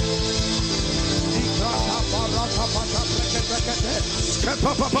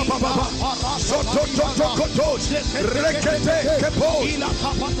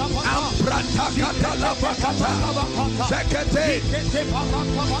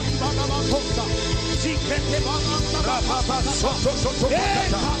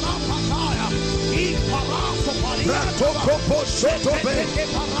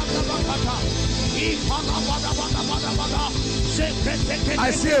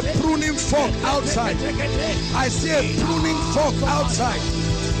 I see a pruning fork outside. I see a pruning fork outside.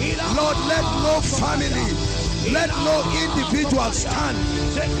 Lord, let no family, let no individual stand.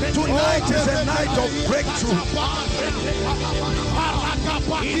 Tonight is a night of breakthrough.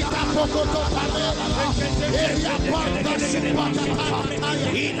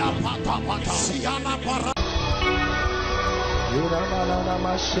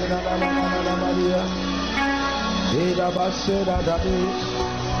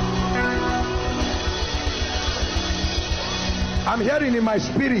 I'm hearing in my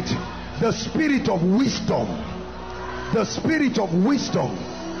spirit the spirit of wisdom, the spirit of wisdom,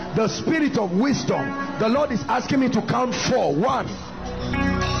 the spirit of wisdom. The Lord is asking me to count 4. 1, 2,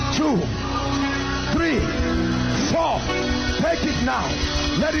 3, 4. Take it now.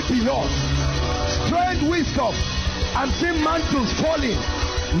 Let it be yours. Strange wisdom. I'm seeing mantles falling.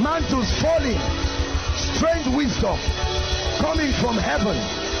 Mantles falling. Strange wisdom coming from heaven.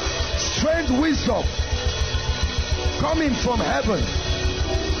 Strange wisdom coming from heaven.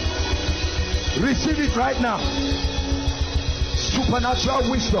 Receive it right now. Supernatural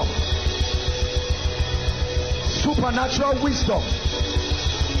wisdom. Supernatural wisdom.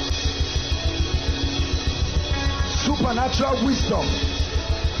 Supernatural wisdom.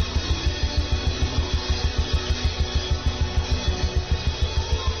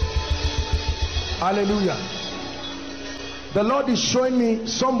 Hallelujah. The Lord is showing me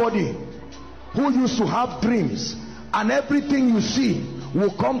somebody who used to have dreams and everything you see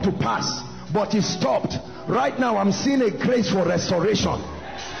will come to pass, but it stopped. Right now I'm seeing a grace for restoration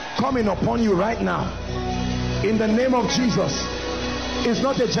coming upon you right now in the name of Jesus. It's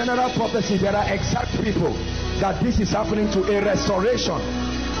not a general prophecy. There are exact people that this is happening to. A restoration,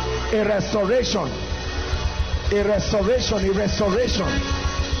 a restoration, a restoration, a restoration,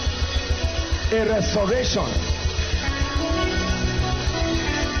 a restoration.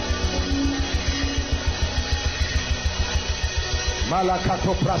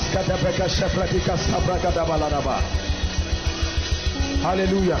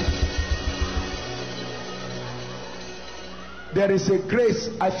 Hallelujah. There is a grace.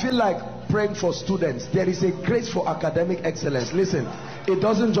 I feel like praying for students. There is a grace for academic excellence. Listen, it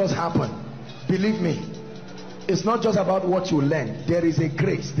doesn't just happen. Believe me, it's not just about what you learn. There is a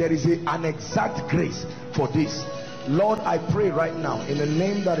grace. There is an exact grace for this. Lord, I pray right now in the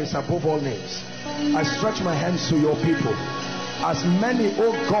name that is above all names. I stretch my hands to your people. As many,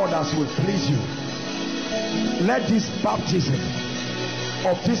 oh God, as will please you, let this baptism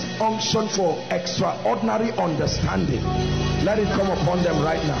of this unction for extraordinary understanding, let it come upon them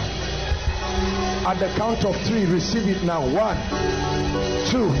right now. At the count of 3, receive it now. 1,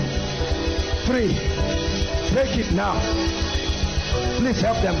 2, 3. Take it now. Please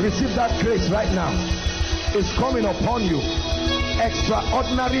help them. Receive that grace right now. It's coming upon you.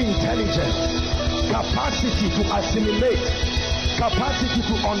 Extraordinary intelligence, capacity to assimilate, capacity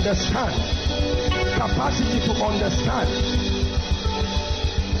to understand, capacity to understand.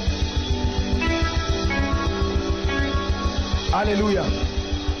 Hallelujah.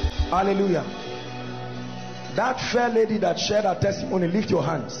 Hallelujah. That fair lady that shared her testimony, lift your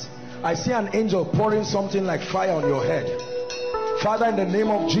hands. I see an angel pouring something like fire on your head. Father, in the name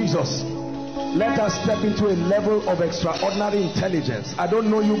of Jesus, let us step into a level of extraordinary intelligence. I don't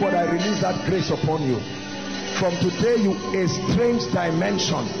know you, but I release that grace upon you. From today, you a strange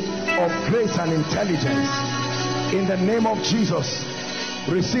dimension of grace and intelligence. In the name of Jesus,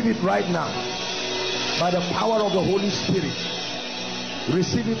 receive it right now by the power of the Holy Spirit.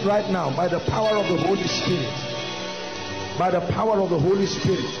 Receive it right now by the power of the Holy Spirit. By the power of the Holy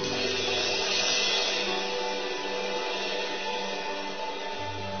Spirit.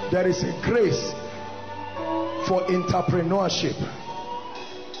 There is a grace for entrepreneurship,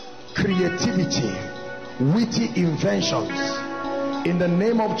 creativity, witty inventions. In the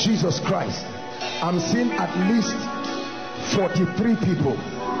name of Jesus Christ, I'm seeing at least 43 people.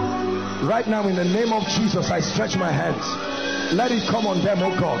 Right now, in the name of Jesus, I stretch my hands. Let it come on them,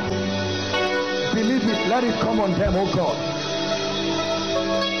 oh God. Believe it, let it come on them, oh God.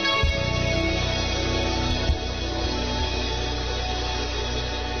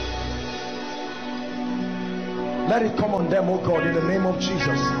 Let it come on them, oh God, in the name of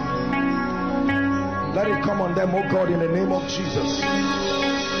Jesus. Let it come on them, oh God, in the name of Jesus.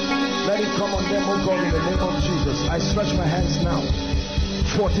 Let it come on them, oh God, in the name of Jesus. I stretch my hands now.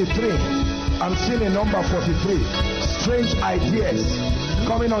 43. I'm seeing a number 43. Strange ideas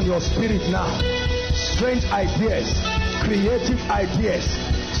coming on your spirit now. Strange ideas, creative ideas,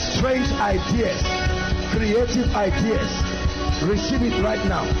 strange ideas, creative ideas. Receive it right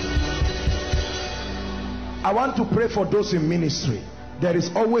now. I want to pray for those in ministry. There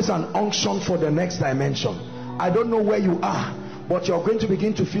is always an unction for the next dimension. I don't know where you are, but you're going to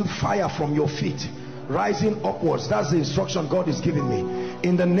begin to feel fire from your feet rising upwards. That's the instruction God is giving me.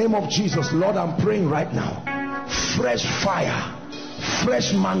 In the name of Jesus, Lord, I'm praying right now. Fresh fire,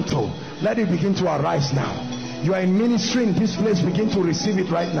 fresh mantle, let it begin to arise now. You are in ministry in this place, begin to receive it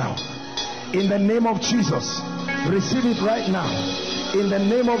right now. In the name of Jesus, receive it right now. In the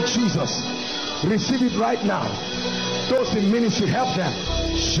name of Jesus, receive it right now. Those in ministry, help them.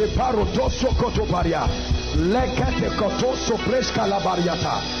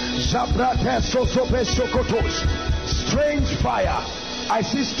 Strange fire. I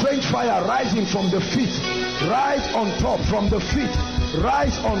see strange fire rising from the feet. Rise on top from the feet.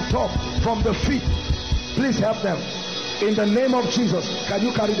 Rise on top from the feet. Please help them. In the name of Jesus. Can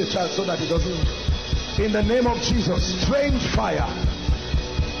you carry the child so that it doesn't? In the name of Jesus. Strange fire.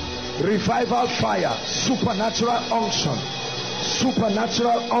 Revival fire. Supernatural unction.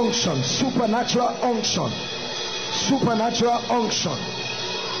 Supernatural unction. Supernatural unction. Supernatural unction.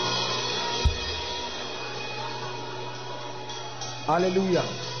 Hallelujah.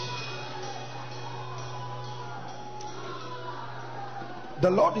 The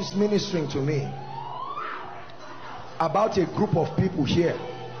Lord is ministering to me about a group of people here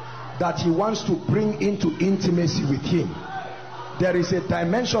that he wants to bring into intimacy with him. There is a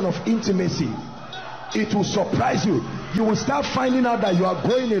dimension of intimacy It will surprise you. You will start finding out that you are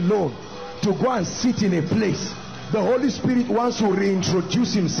going alone to go and sit in a place. The Holy Spirit wants to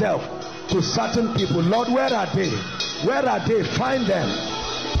reintroduce himself to certain people. Lord, where are they? Where are they? Find them.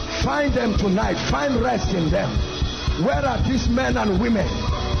 Find them tonight. Find rest in them. Where are these men and women?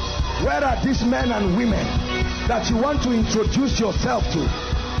 Where are these men and women that you want to introduce yourself to?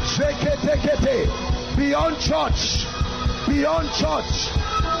 Beyond church. Beyond church.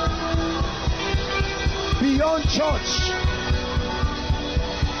 Beyond church.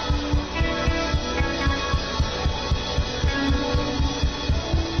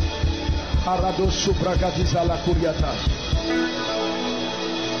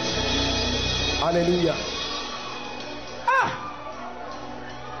 Hallelujah.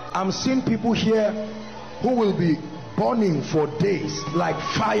 I'm seeing people here who will be burning for days like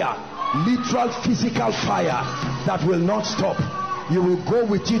fire, literal physical fire that will not stop. You will go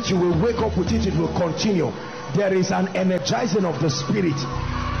with it, you will wake up with it, it will continue. There is an energizing of the spirit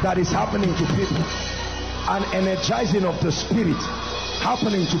that is happening to people. An energizing of the spirit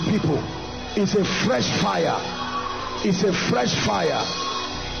happening to people. It's a fresh fire. It's a fresh fire.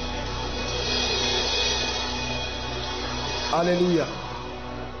 Hallelujah.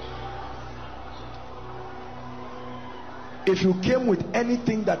 If you came with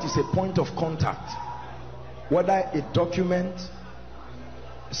anything that is a point of contact, whether a document,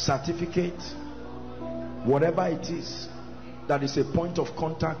 certificate, whatever it is that is a point of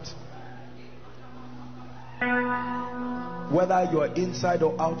contact, whether you are inside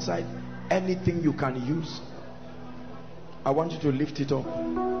or outside, anything you can use, I want you to lift it up.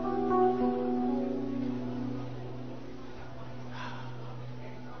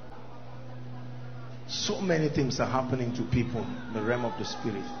 So many things are happening to people in the realm of the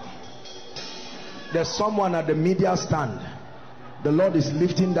spirit. There's someone at the media stand. The Lord is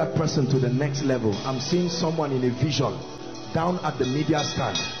lifting that person to the next level. I'm seeing someone in a vision down at the media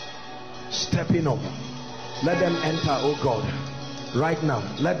stand, stepping up. Let them enter, oh God, right now.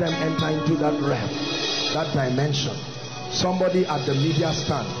 Let them enter into that realm, that dimension. Somebody at the media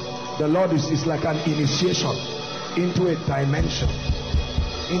stand, the Lord is like an initiation into a dimension,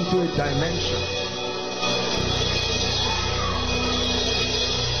 into a dimension.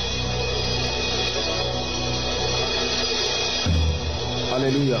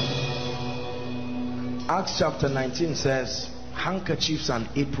 Hallelujah. Acts chapter 19 says handkerchiefs and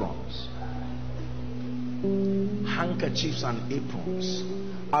aprons. Handkerchiefs and aprons.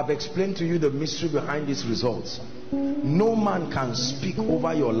 I've explained to you the mystery behind these results. No man can speak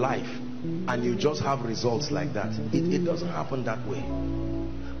over your life and you just have results like that. It doesn't happen that way.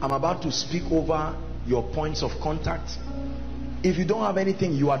 I'm about to speak over your points of contact. If you don't have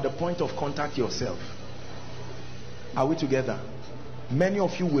anything, you are the point of contact yourself. Are we together? Many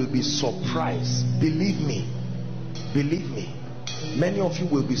of you will be surprised. Believe me. Believe me. Many of you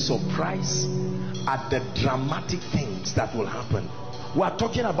will be surprised at the dramatic things that will happen. We are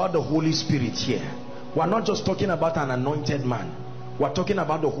talking about the Holy Spirit here. We are not just talking about an anointed man. We are talking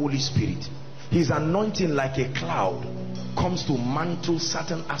about the Holy Spirit. His anointing, like a cloud, comes to mantle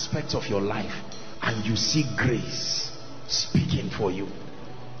certain aspects of your life, and you see grace speaking for you.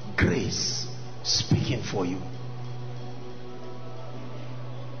 Grace speaking for you.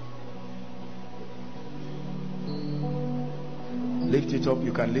 Lift it up.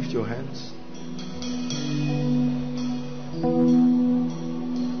 You can lift your hands.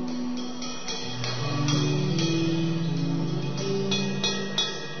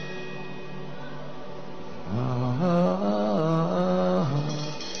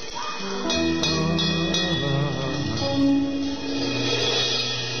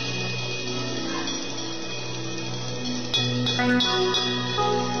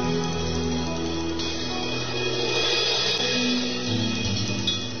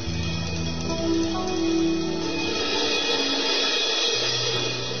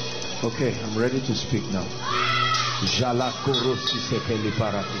 Okay, I'm ready to speak now.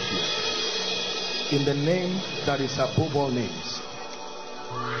 In the name that is above all names,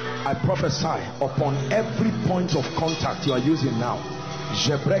 I prophesy upon every point of contact you are using now.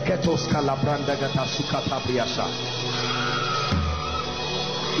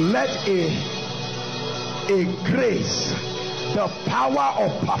 Let a grace, the power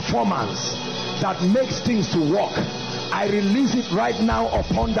of performance that makes things to work, I release it right now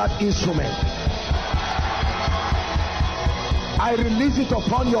upon that instrument. I release it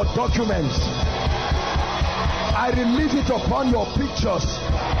upon your documents. I release it upon your pictures.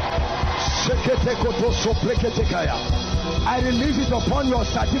 I release it upon your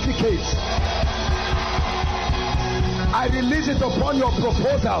certificates. I release it upon your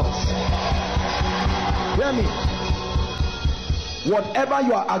proposals. Hear me. Whatever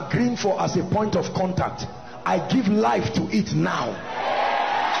you are agreeing for as a point of contact, I give life to it now.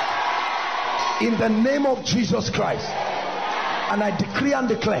 In the name of Jesus Christ. And I decree and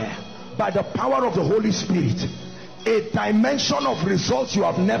declare, by the power of the Holy Spirit, a dimension of results you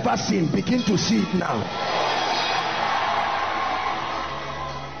have never seen. Begin to see it now.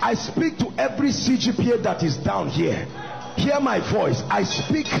 I speak to every CGPA that is down here. Hear my voice. I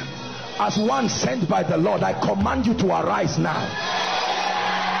speak as one sent by the Lord. I command you to arise now.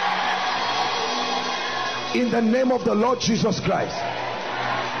 In the name of the Lord Jesus Christ.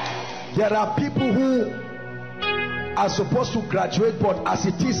 There are people who are supposed to graduate, but as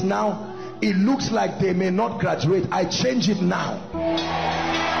it is now, it looks like they may not graduate. I change it now.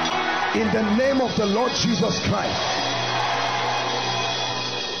 In the name of the Lord Jesus Christ.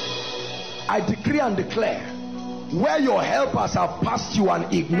 I decree and declare, where your helpers have passed you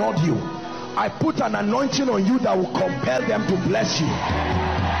and ignored you, I put an anointing on you that will compel them to bless you.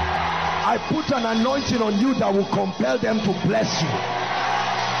 I put an anointing on you that will compel them to bless you.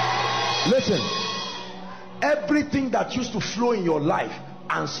 Listen, everything that used to flow in your life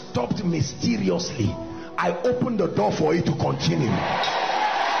and stopped mysteriously, I open the door for it to continue.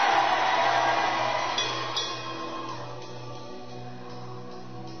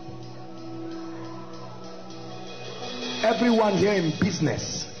 Everyone here in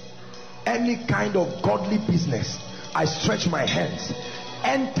business, any kind of godly business, I stretch my hands.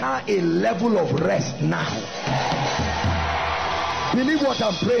 Enter a level of rest now. Believe what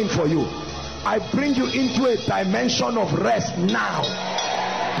I'm praying for you. I bring you into a dimension of rest now.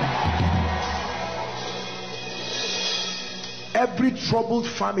 Every troubled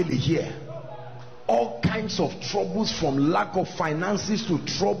family here, all kinds of troubles, from lack of finances to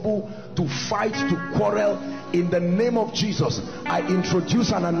trouble to fight to quarrel, in the name of Jesus, I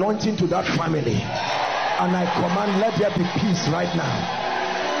introduce an anointing to that family, and I command, let there be peace right now.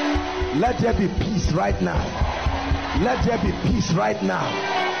 Let there be peace right now. Let there be peace right now.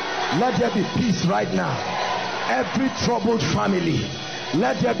 Let there be peace right now. Every troubled family,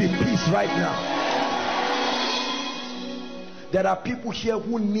 let there be peace right now. There are people here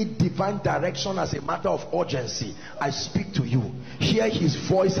who need divine direction as a matter of urgency. I speak to you. Hear his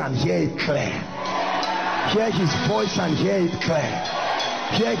voice and hear it clear. Hear his voice and hear it clear.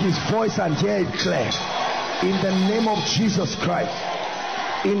 Hear his voice and hear it clear. In the name of Jesus Christ.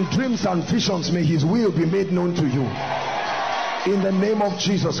 In dreams and visions, may his will be made known to you. In the name of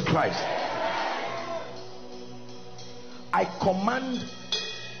Jesus Christ. I command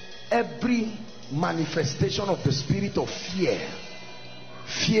every manifestation of the spirit of fear,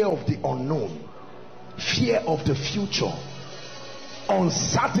 fear of the unknown, fear of the future,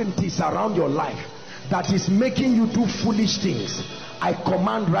 uncertainties around your life that is making you do foolish things, I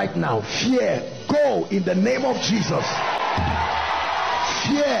command right now, fear, go in the name of Jesus.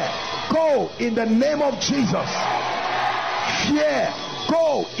 Fear, go in the name of Jesus. Fear,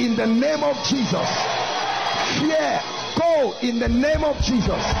 go in the name of Jesus. Fear, go in the name of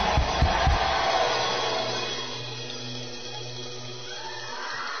Jesus.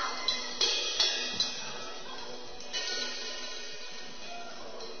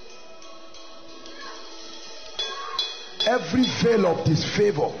 Every veil of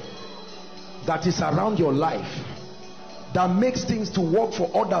disfavor that is around your life, that makes things to work for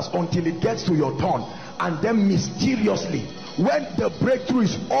others until it gets to your turn, and then mysteriously, when the breakthrough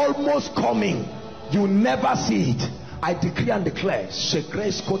is almost coming, you never see it. I decree and declare,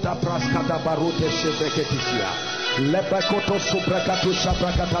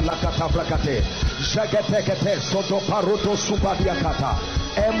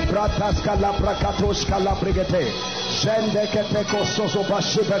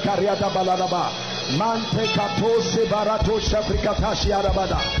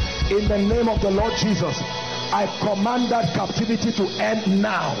 in the name of the Lord Jesus, I command that captivity to end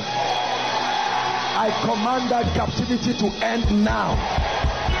now. I command that captivity to end now.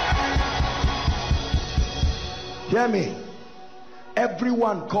 Hear me.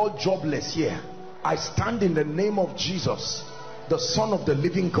 Everyone called jobless here, I stand in the name of Jesus, the Son of the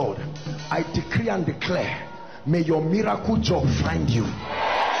living God. I decree and declare, may your miracle job find you.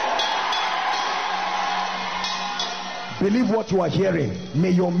 Believe what you are hearing.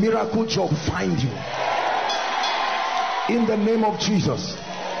 May your miracle job find you. In the name of Jesus.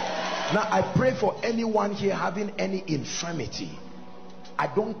 Now I pray for anyone here having any infirmity. I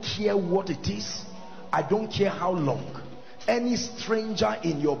don't care what it is. I don't care how long. Any stranger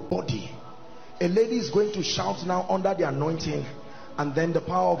in your body. A lady is going to shout now under the anointing, and then the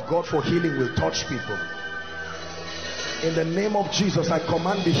power of God for healing will touch people. In the name of Jesus, I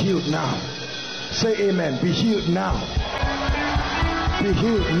command, be healed now. Say amen. Be healed now. Be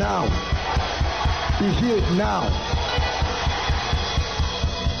healed now. Be healed now.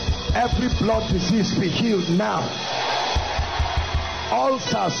 Every blood disease be healed now.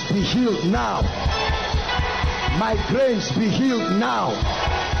 Ulcers be healed now. Migraines be healed now.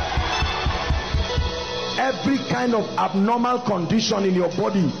 Every kind of abnormal condition in your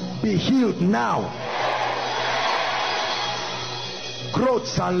body be healed now.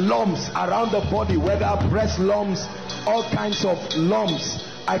 Growths and lumps around the body, whether breast lumps, all kinds of lumps,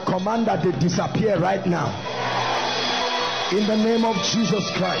 I command that they disappear right now in the name of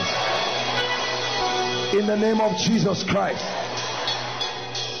Jesus Christ. In the name of Jesus Christ.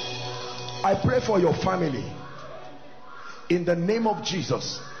 I pray for your family in the name of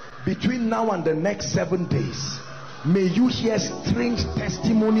Jesus. Between now and the next 7 days, may you hear strange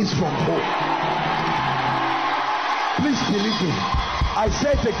testimonies from home. Please believe me. I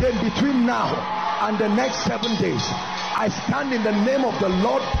say it again, between now and the next 7 days, I stand in the name of the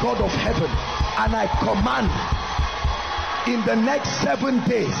Lord God of heaven, and I command in the next 7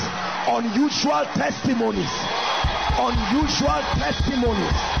 days unusual testimonies, unusual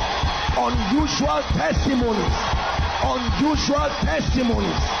testimonies, unusual testimonies, unusual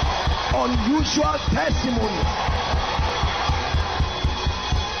testimonies, unusual testimonies.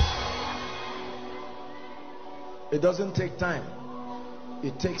 It doesn't take time.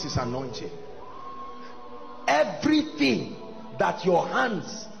 It takes his anointing. Everything that your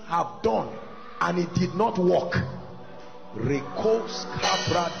hands have done and it did not work,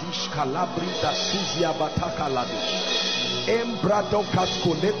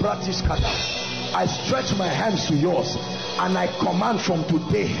 I stretch my hands to yours and I command from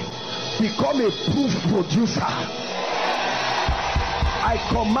today, become a proof producer. I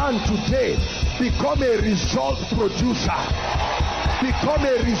command today, become a result producer. Become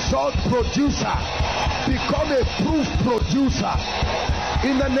a result producer. Become a proof producer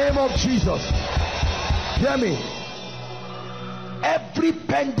in the name of Jesus. Hear me. Every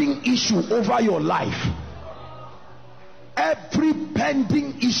pending issue over your life, every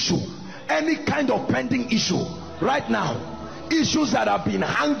pending issue, any kind of pending issue right now, issues that have been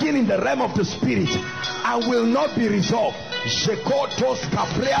hanging in the realm of the spirit and will not be resolved,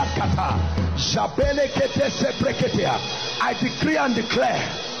 I decree and declare,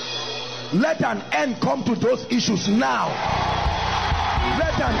 let an end come to those issues now.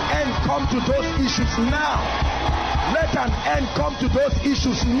 Let an end come to those issues now. Let an end come to those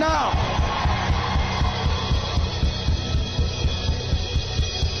issues now.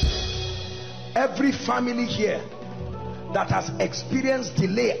 Every family here that has experienced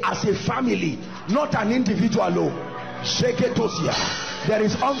delay as a family, not an individual, there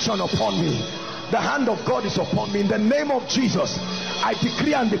is unction upon me. The hand of God is upon me. In the name of Jesus, I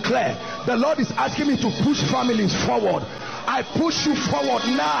decree and declare, the Lord is asking me to push families forward. I push you forward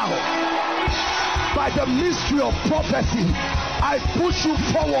now. By the mystery of prophecy, I push you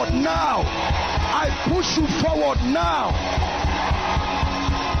forward now. I push you forward now.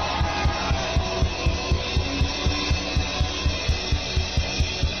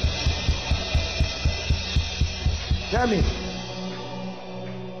 Hear me.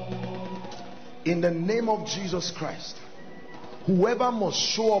 In the name of Jesus Christ, whoever must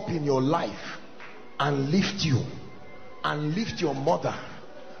show up in your life and lift you, and lift your mother,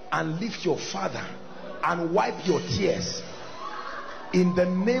 and lift your father, and wipe your tears, in the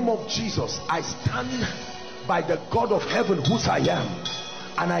name of Jesus, I stand by the God of heaven whose I am,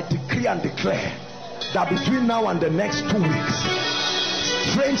 and I decree and declare that between now and the next 2 weeks,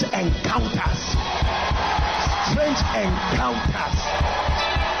 strange encounters, strange encounters,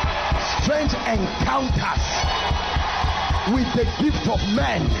 strange encounters with the gift of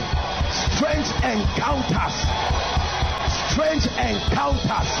men, strange encounters, strange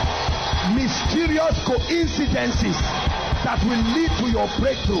encounters, mysterious coincidences that will lead to your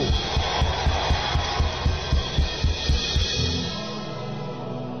breakthrough.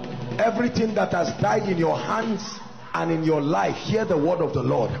 Everything that has died in your hands and in your life, hear the word of the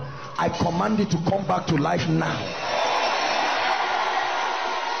Lord. I command it to come back to life now.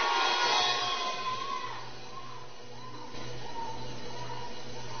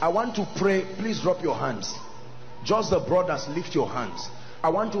 I want to pray. Please drop your hands. Just the brothers, lift your hands. I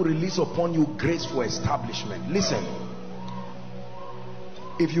want to release upon you grace for establishment. Listen,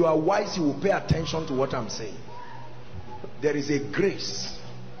 if you are wise, you will pay attention to what I'm saying. There is a grace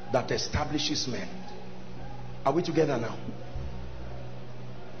that establishes men. Are we together now?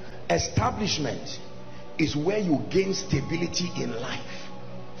 Establishment is where you gain stability in life,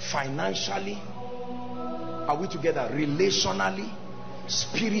 financially. Are we together? Relationally,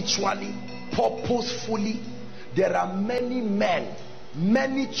 spiritually, purposefully. There are many men,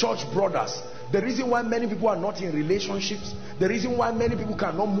 many church brothers. The reason why many people are not in relationships, the reason why many people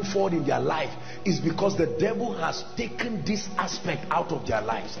cannot move forward in their life, is because the devil has taken this aspect out of their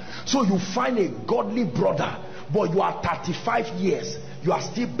lives. So you find a godly brother, but you are 35 years, you are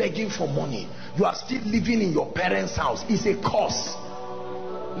still begging for money, you are still living in your parents' house. It's a curse.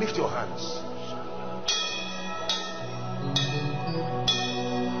 Lift your hands.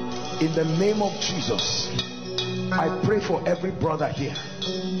 In the name of Jesus, I pray for every brother here,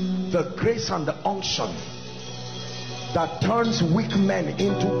 the grace and the unction that turns weak men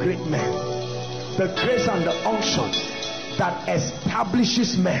into great men, the grace and the unction that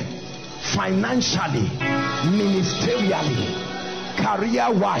establishes men financially, ministerially,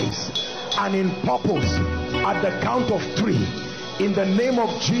 career-wise, and in purpose. At the count of 3, in the name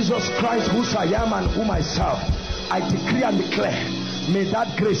of Jesus Christ, whose I am and whom I serve, I decree and declare, may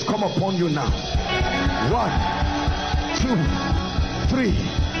that grace come upon you now. 1, 2, 3.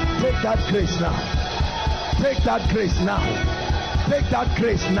 Take that grace now. Take that grace now. Take that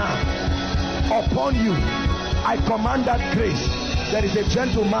grace now. Upon you, I command that grace. There is a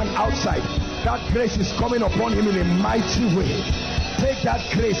gentleman outside. That grace is coming upon him in a mighty way. Take that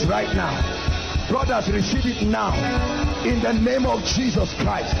grace right now. Brothers, receive it now. In the name of Jesus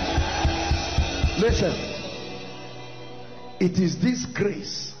Christ. Listen. It is this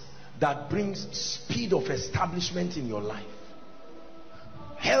grace that brings speed of establishment in your life.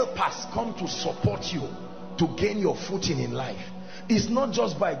 Help us come to support you to gain your footing in life. It's not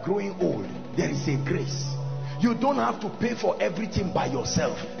just by growing old. There is a grace. You don't have to pay for everything by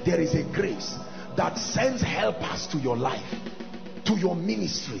yourself. There is a grace that sends helpers to your life, to your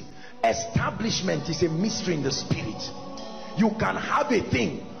ministry. Establishment is a mystery in the spirit. You can have a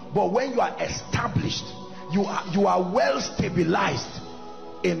thing, but when you are established, you are well stabilized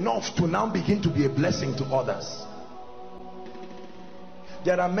enough to now begin to be a blessing to others.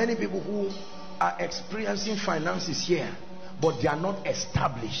 There are many people who are experiencing finances here, but they are not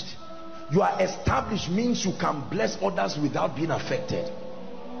established. You are established means you can bless others without being affected.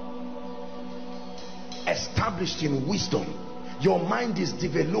 Established in wisdom. Your mind is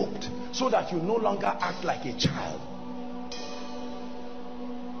developed so that you no longer act like a child.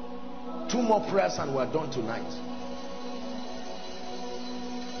 2 more prayers and we're done tonight.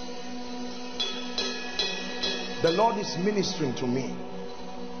 The Lord is ministering to me.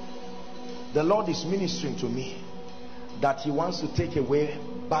 The Lord is ministering to me that he wants to take away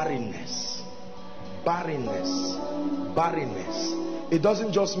barrenness. Barrenness. Barrenness. It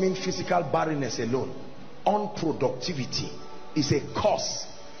doesn't just mean physical barrenness alone. Unproductivity is a cause.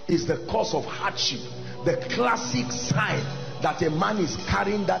 Is the cause of hardship. The classic sign that a man is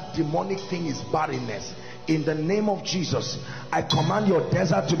carrying that demonic thing is barrenness. In the name of Jesus, I command your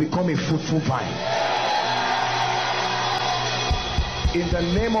desert to become a fruitful vine. In the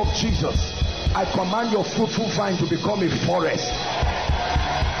name of Jesus, I command your fruitful vine to become a forest.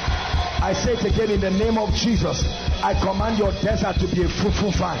 I say it again, in the name of Jesus, I command your desert to be a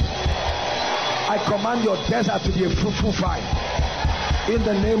fruitful vine. I command your desert to be a fruitful vine. In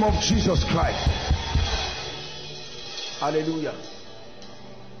the name of Jesus Christ. Hallelujah.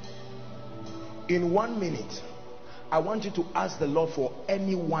 In 1 minute, I want you to ask the Lord for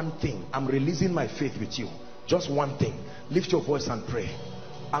any one thing. I'm releasing my faith with you. Just one thing. Lift your voice and pray.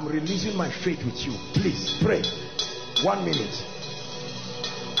 I'm releasing my faith with you. Please pray. 1 minute.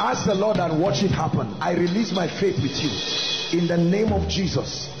 Ask the Lord and watch it happen. I release my faith with you. In the name of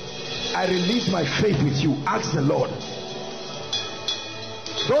Jesus, I release my faith with you. Ask the Lord.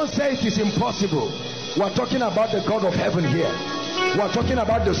 Don't say it is impossible. We're talking about the God of heaven here. We're talking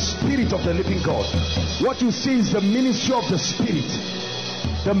about the Spirit of the living God. What you see is the ministry of the Spirit.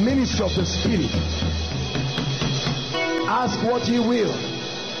 The ministry of the Spirit. Ask what ye will,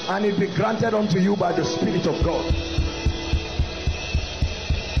 and it be granted unto you by the Spirit of God.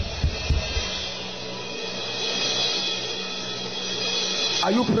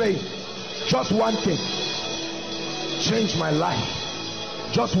 Are you praying? Just one thing. Change my life.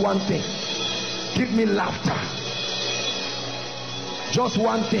 Just one thing. Give me laughter. Just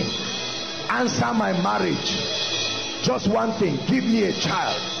one thing. Answer my marriage. Just one thing. Give me a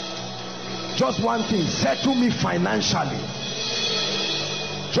child. Just one thing. Settle me financially.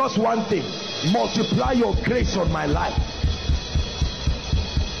 Just one thing. Multiply your grace on my life.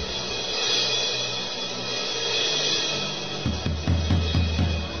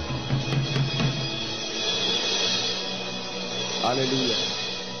 Hallelujah.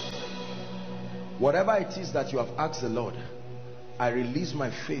 Whatever it is that you have asked the Lord, I release my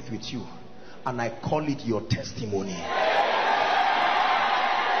faith with you and I call it your testimony.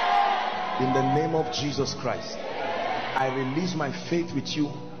 In the name of Jesus Christ, I release my faith with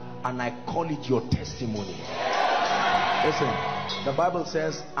you and I call it your testimony. Listen, the Bible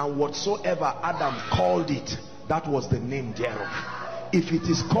says, and whatsoever Adam called it, that was the name thereof. If it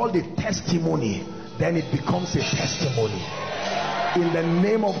is called a testimony, then it becomes a testimony. In the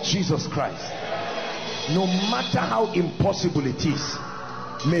name of Jesus Christ, no matter how impossible it is,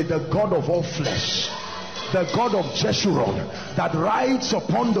 may the God of all flesh, the God of Jeshurun, that rides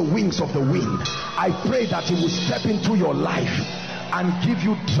upon the wings of the wind, I pray that he will step into your life and give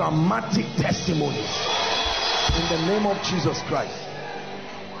you dramatic testimonies. In the name of Jesus Christ,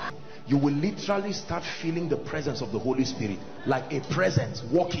 you will literally start feeling the presence of the Holy Spirit, like a presence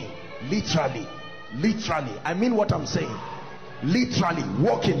walking. Literally, I mean what I'm saying. Literally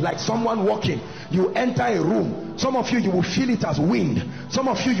walking, like someone walking. You enter a room, some of you will feel it as wind. Some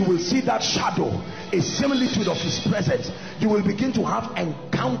of you will see that shadow, a similitude of his presence. You will begin to have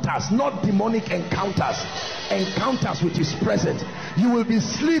encounters, not demonic encounters, encounters with his presence. You will be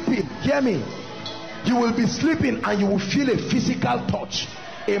sleeping, hear me, you will be sleeping and you will feel a physical touch.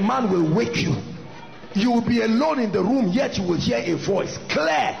 A man will wake you. You will be alone in the room, yet you will hear a voice,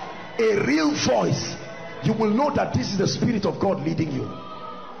 clear, a real voice. You will know that this is the Spirit of God leading you.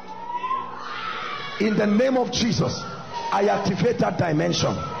 In the name of Jesus, I activate that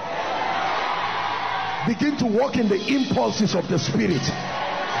dimension. Begin to walk in the impulses of the Spirit,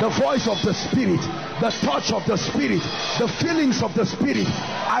 the voice of the Spirit, the touch of the Spirit, the feelings of the Spirit.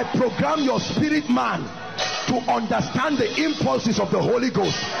 I program your spirit man to understand the impulses of the Holy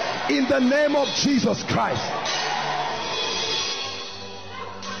Ghost in the name of Jesus Christ.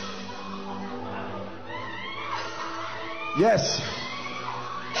 Yes,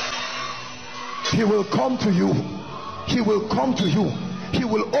 he will come to you. He will come to you. He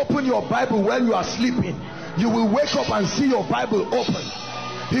will open your Bible when you are sleeping. You will wake up and see your Bible open.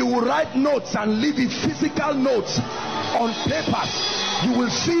 He will write notes and leave it, physical notes on papers. You will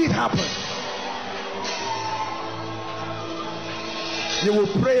see it happen. You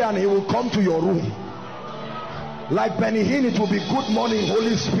will pray and he will come to your room. Like Benny Hinn, it will be good morning,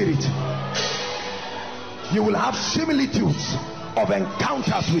 Holy Spirit. You will have similitudes of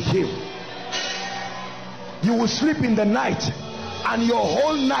encounters with him. You will sleep in the night and your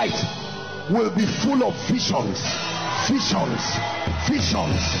whole night will be full of visions,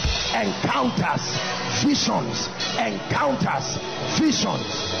 encounters,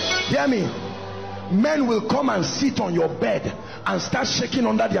 visions. Hear me? Men will come and sit on your bed and start shaking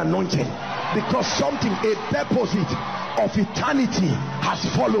under the anointing, because something, a deposit of eternity has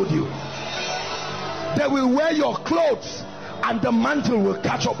followed you. They will wear your clothes and the mantle will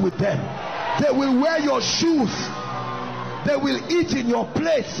catch up with them. They will wear your shoes. They will eat in your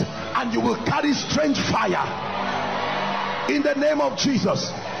plates and you will carry strange fire. In the name of Jesus,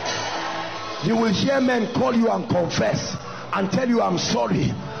 you will hear men call you and confess and tell you, I'm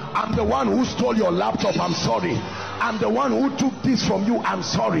sorry. I'm the one who stole your laptop. I'm sorry. I'm the one who took this from you. I'm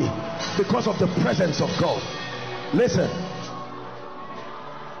sorry. Because of the presence of God. Listen,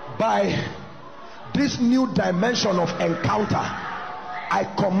 by this new dimension of encounter, I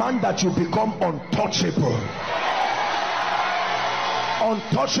command that you become untouchable.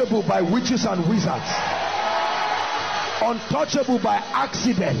 Untouchable by witches and wizards, untouchable by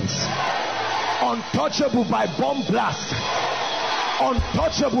accidents, untouchable by bomb blasts,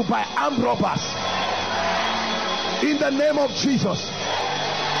 untouchable by armed robbers. In the name of Jesus,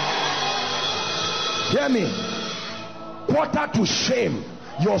 hear me, quarter to shame,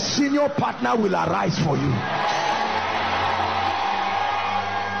 your senior partner will arise for you.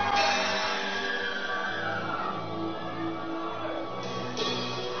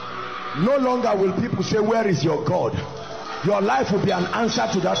 No longer will people say, where is your God? Your life will be an answer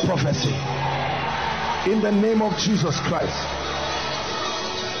to that prophecy. In the name of Jesus Christ.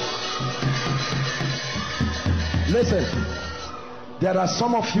 Listen, there are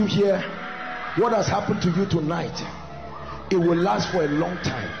some of you here, what has happened to you tonight, it will last for a long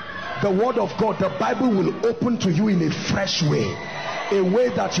time. The word of God, the Bible, will open to you in a fresh way, a way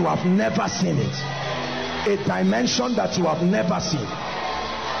that you have never seen it, a dimension that you have never seen.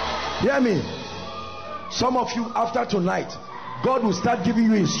 Hear me? Some of you, after tonight, God will start giving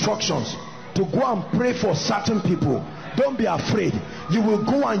you instructions to go and pray for certain people. Don't be afraid. You will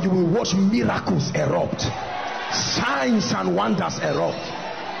go and you will watch miracles erupt, signs and wonders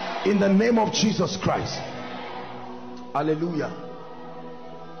erupt, in the name of Jesus Christ. Hallelujah.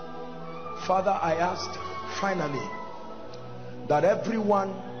 Father, I asked finally that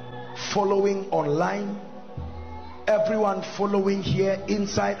everyone following online, everyone following here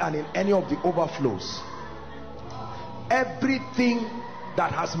inside and in any of the overflows, everything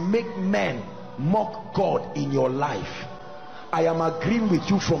that has made men mock God in your life, I am agreeing with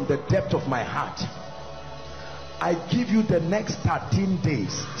you from the depth of my heart. I give you the next 13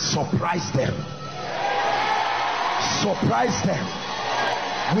 days. Surprise them. Surprise them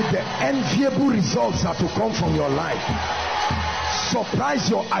with the enviable results that will come from your life. Surprise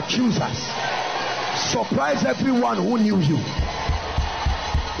your accusers. Surprise everyone who knew you.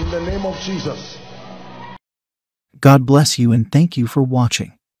 In the name of Jesus. God bless you and thank you for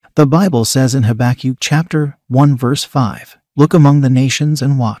watching. The Bible says in Habakkuk chapter 1 verse 5, "Look among the nations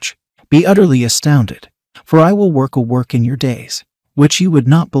and watch. Be utterly astounded, for I will work a work in your days, which you would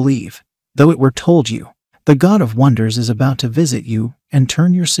not believe, though it were told you." The God of wonders is about to visit you and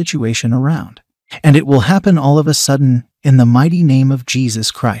turn your situation around. And it will happen all of a sudden in the mighty name of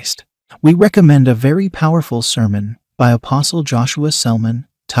Jesus Christ. We recommend a very powerful sermon by Apostle Joshua Selman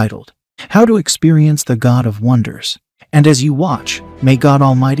titled, "How to Experience the God of Wonders." And as you watch, may God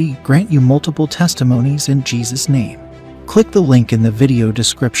Almighty grant you multiple testimonies in Jesus' name. Click the link in the video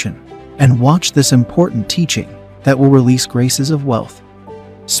description and watch this important teaching that will release graces of wealth,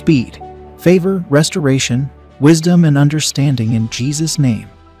 speed, favor, restoration, wisdom, and understanding in Jesus' name.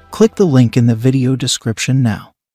 Click the link in the video description now.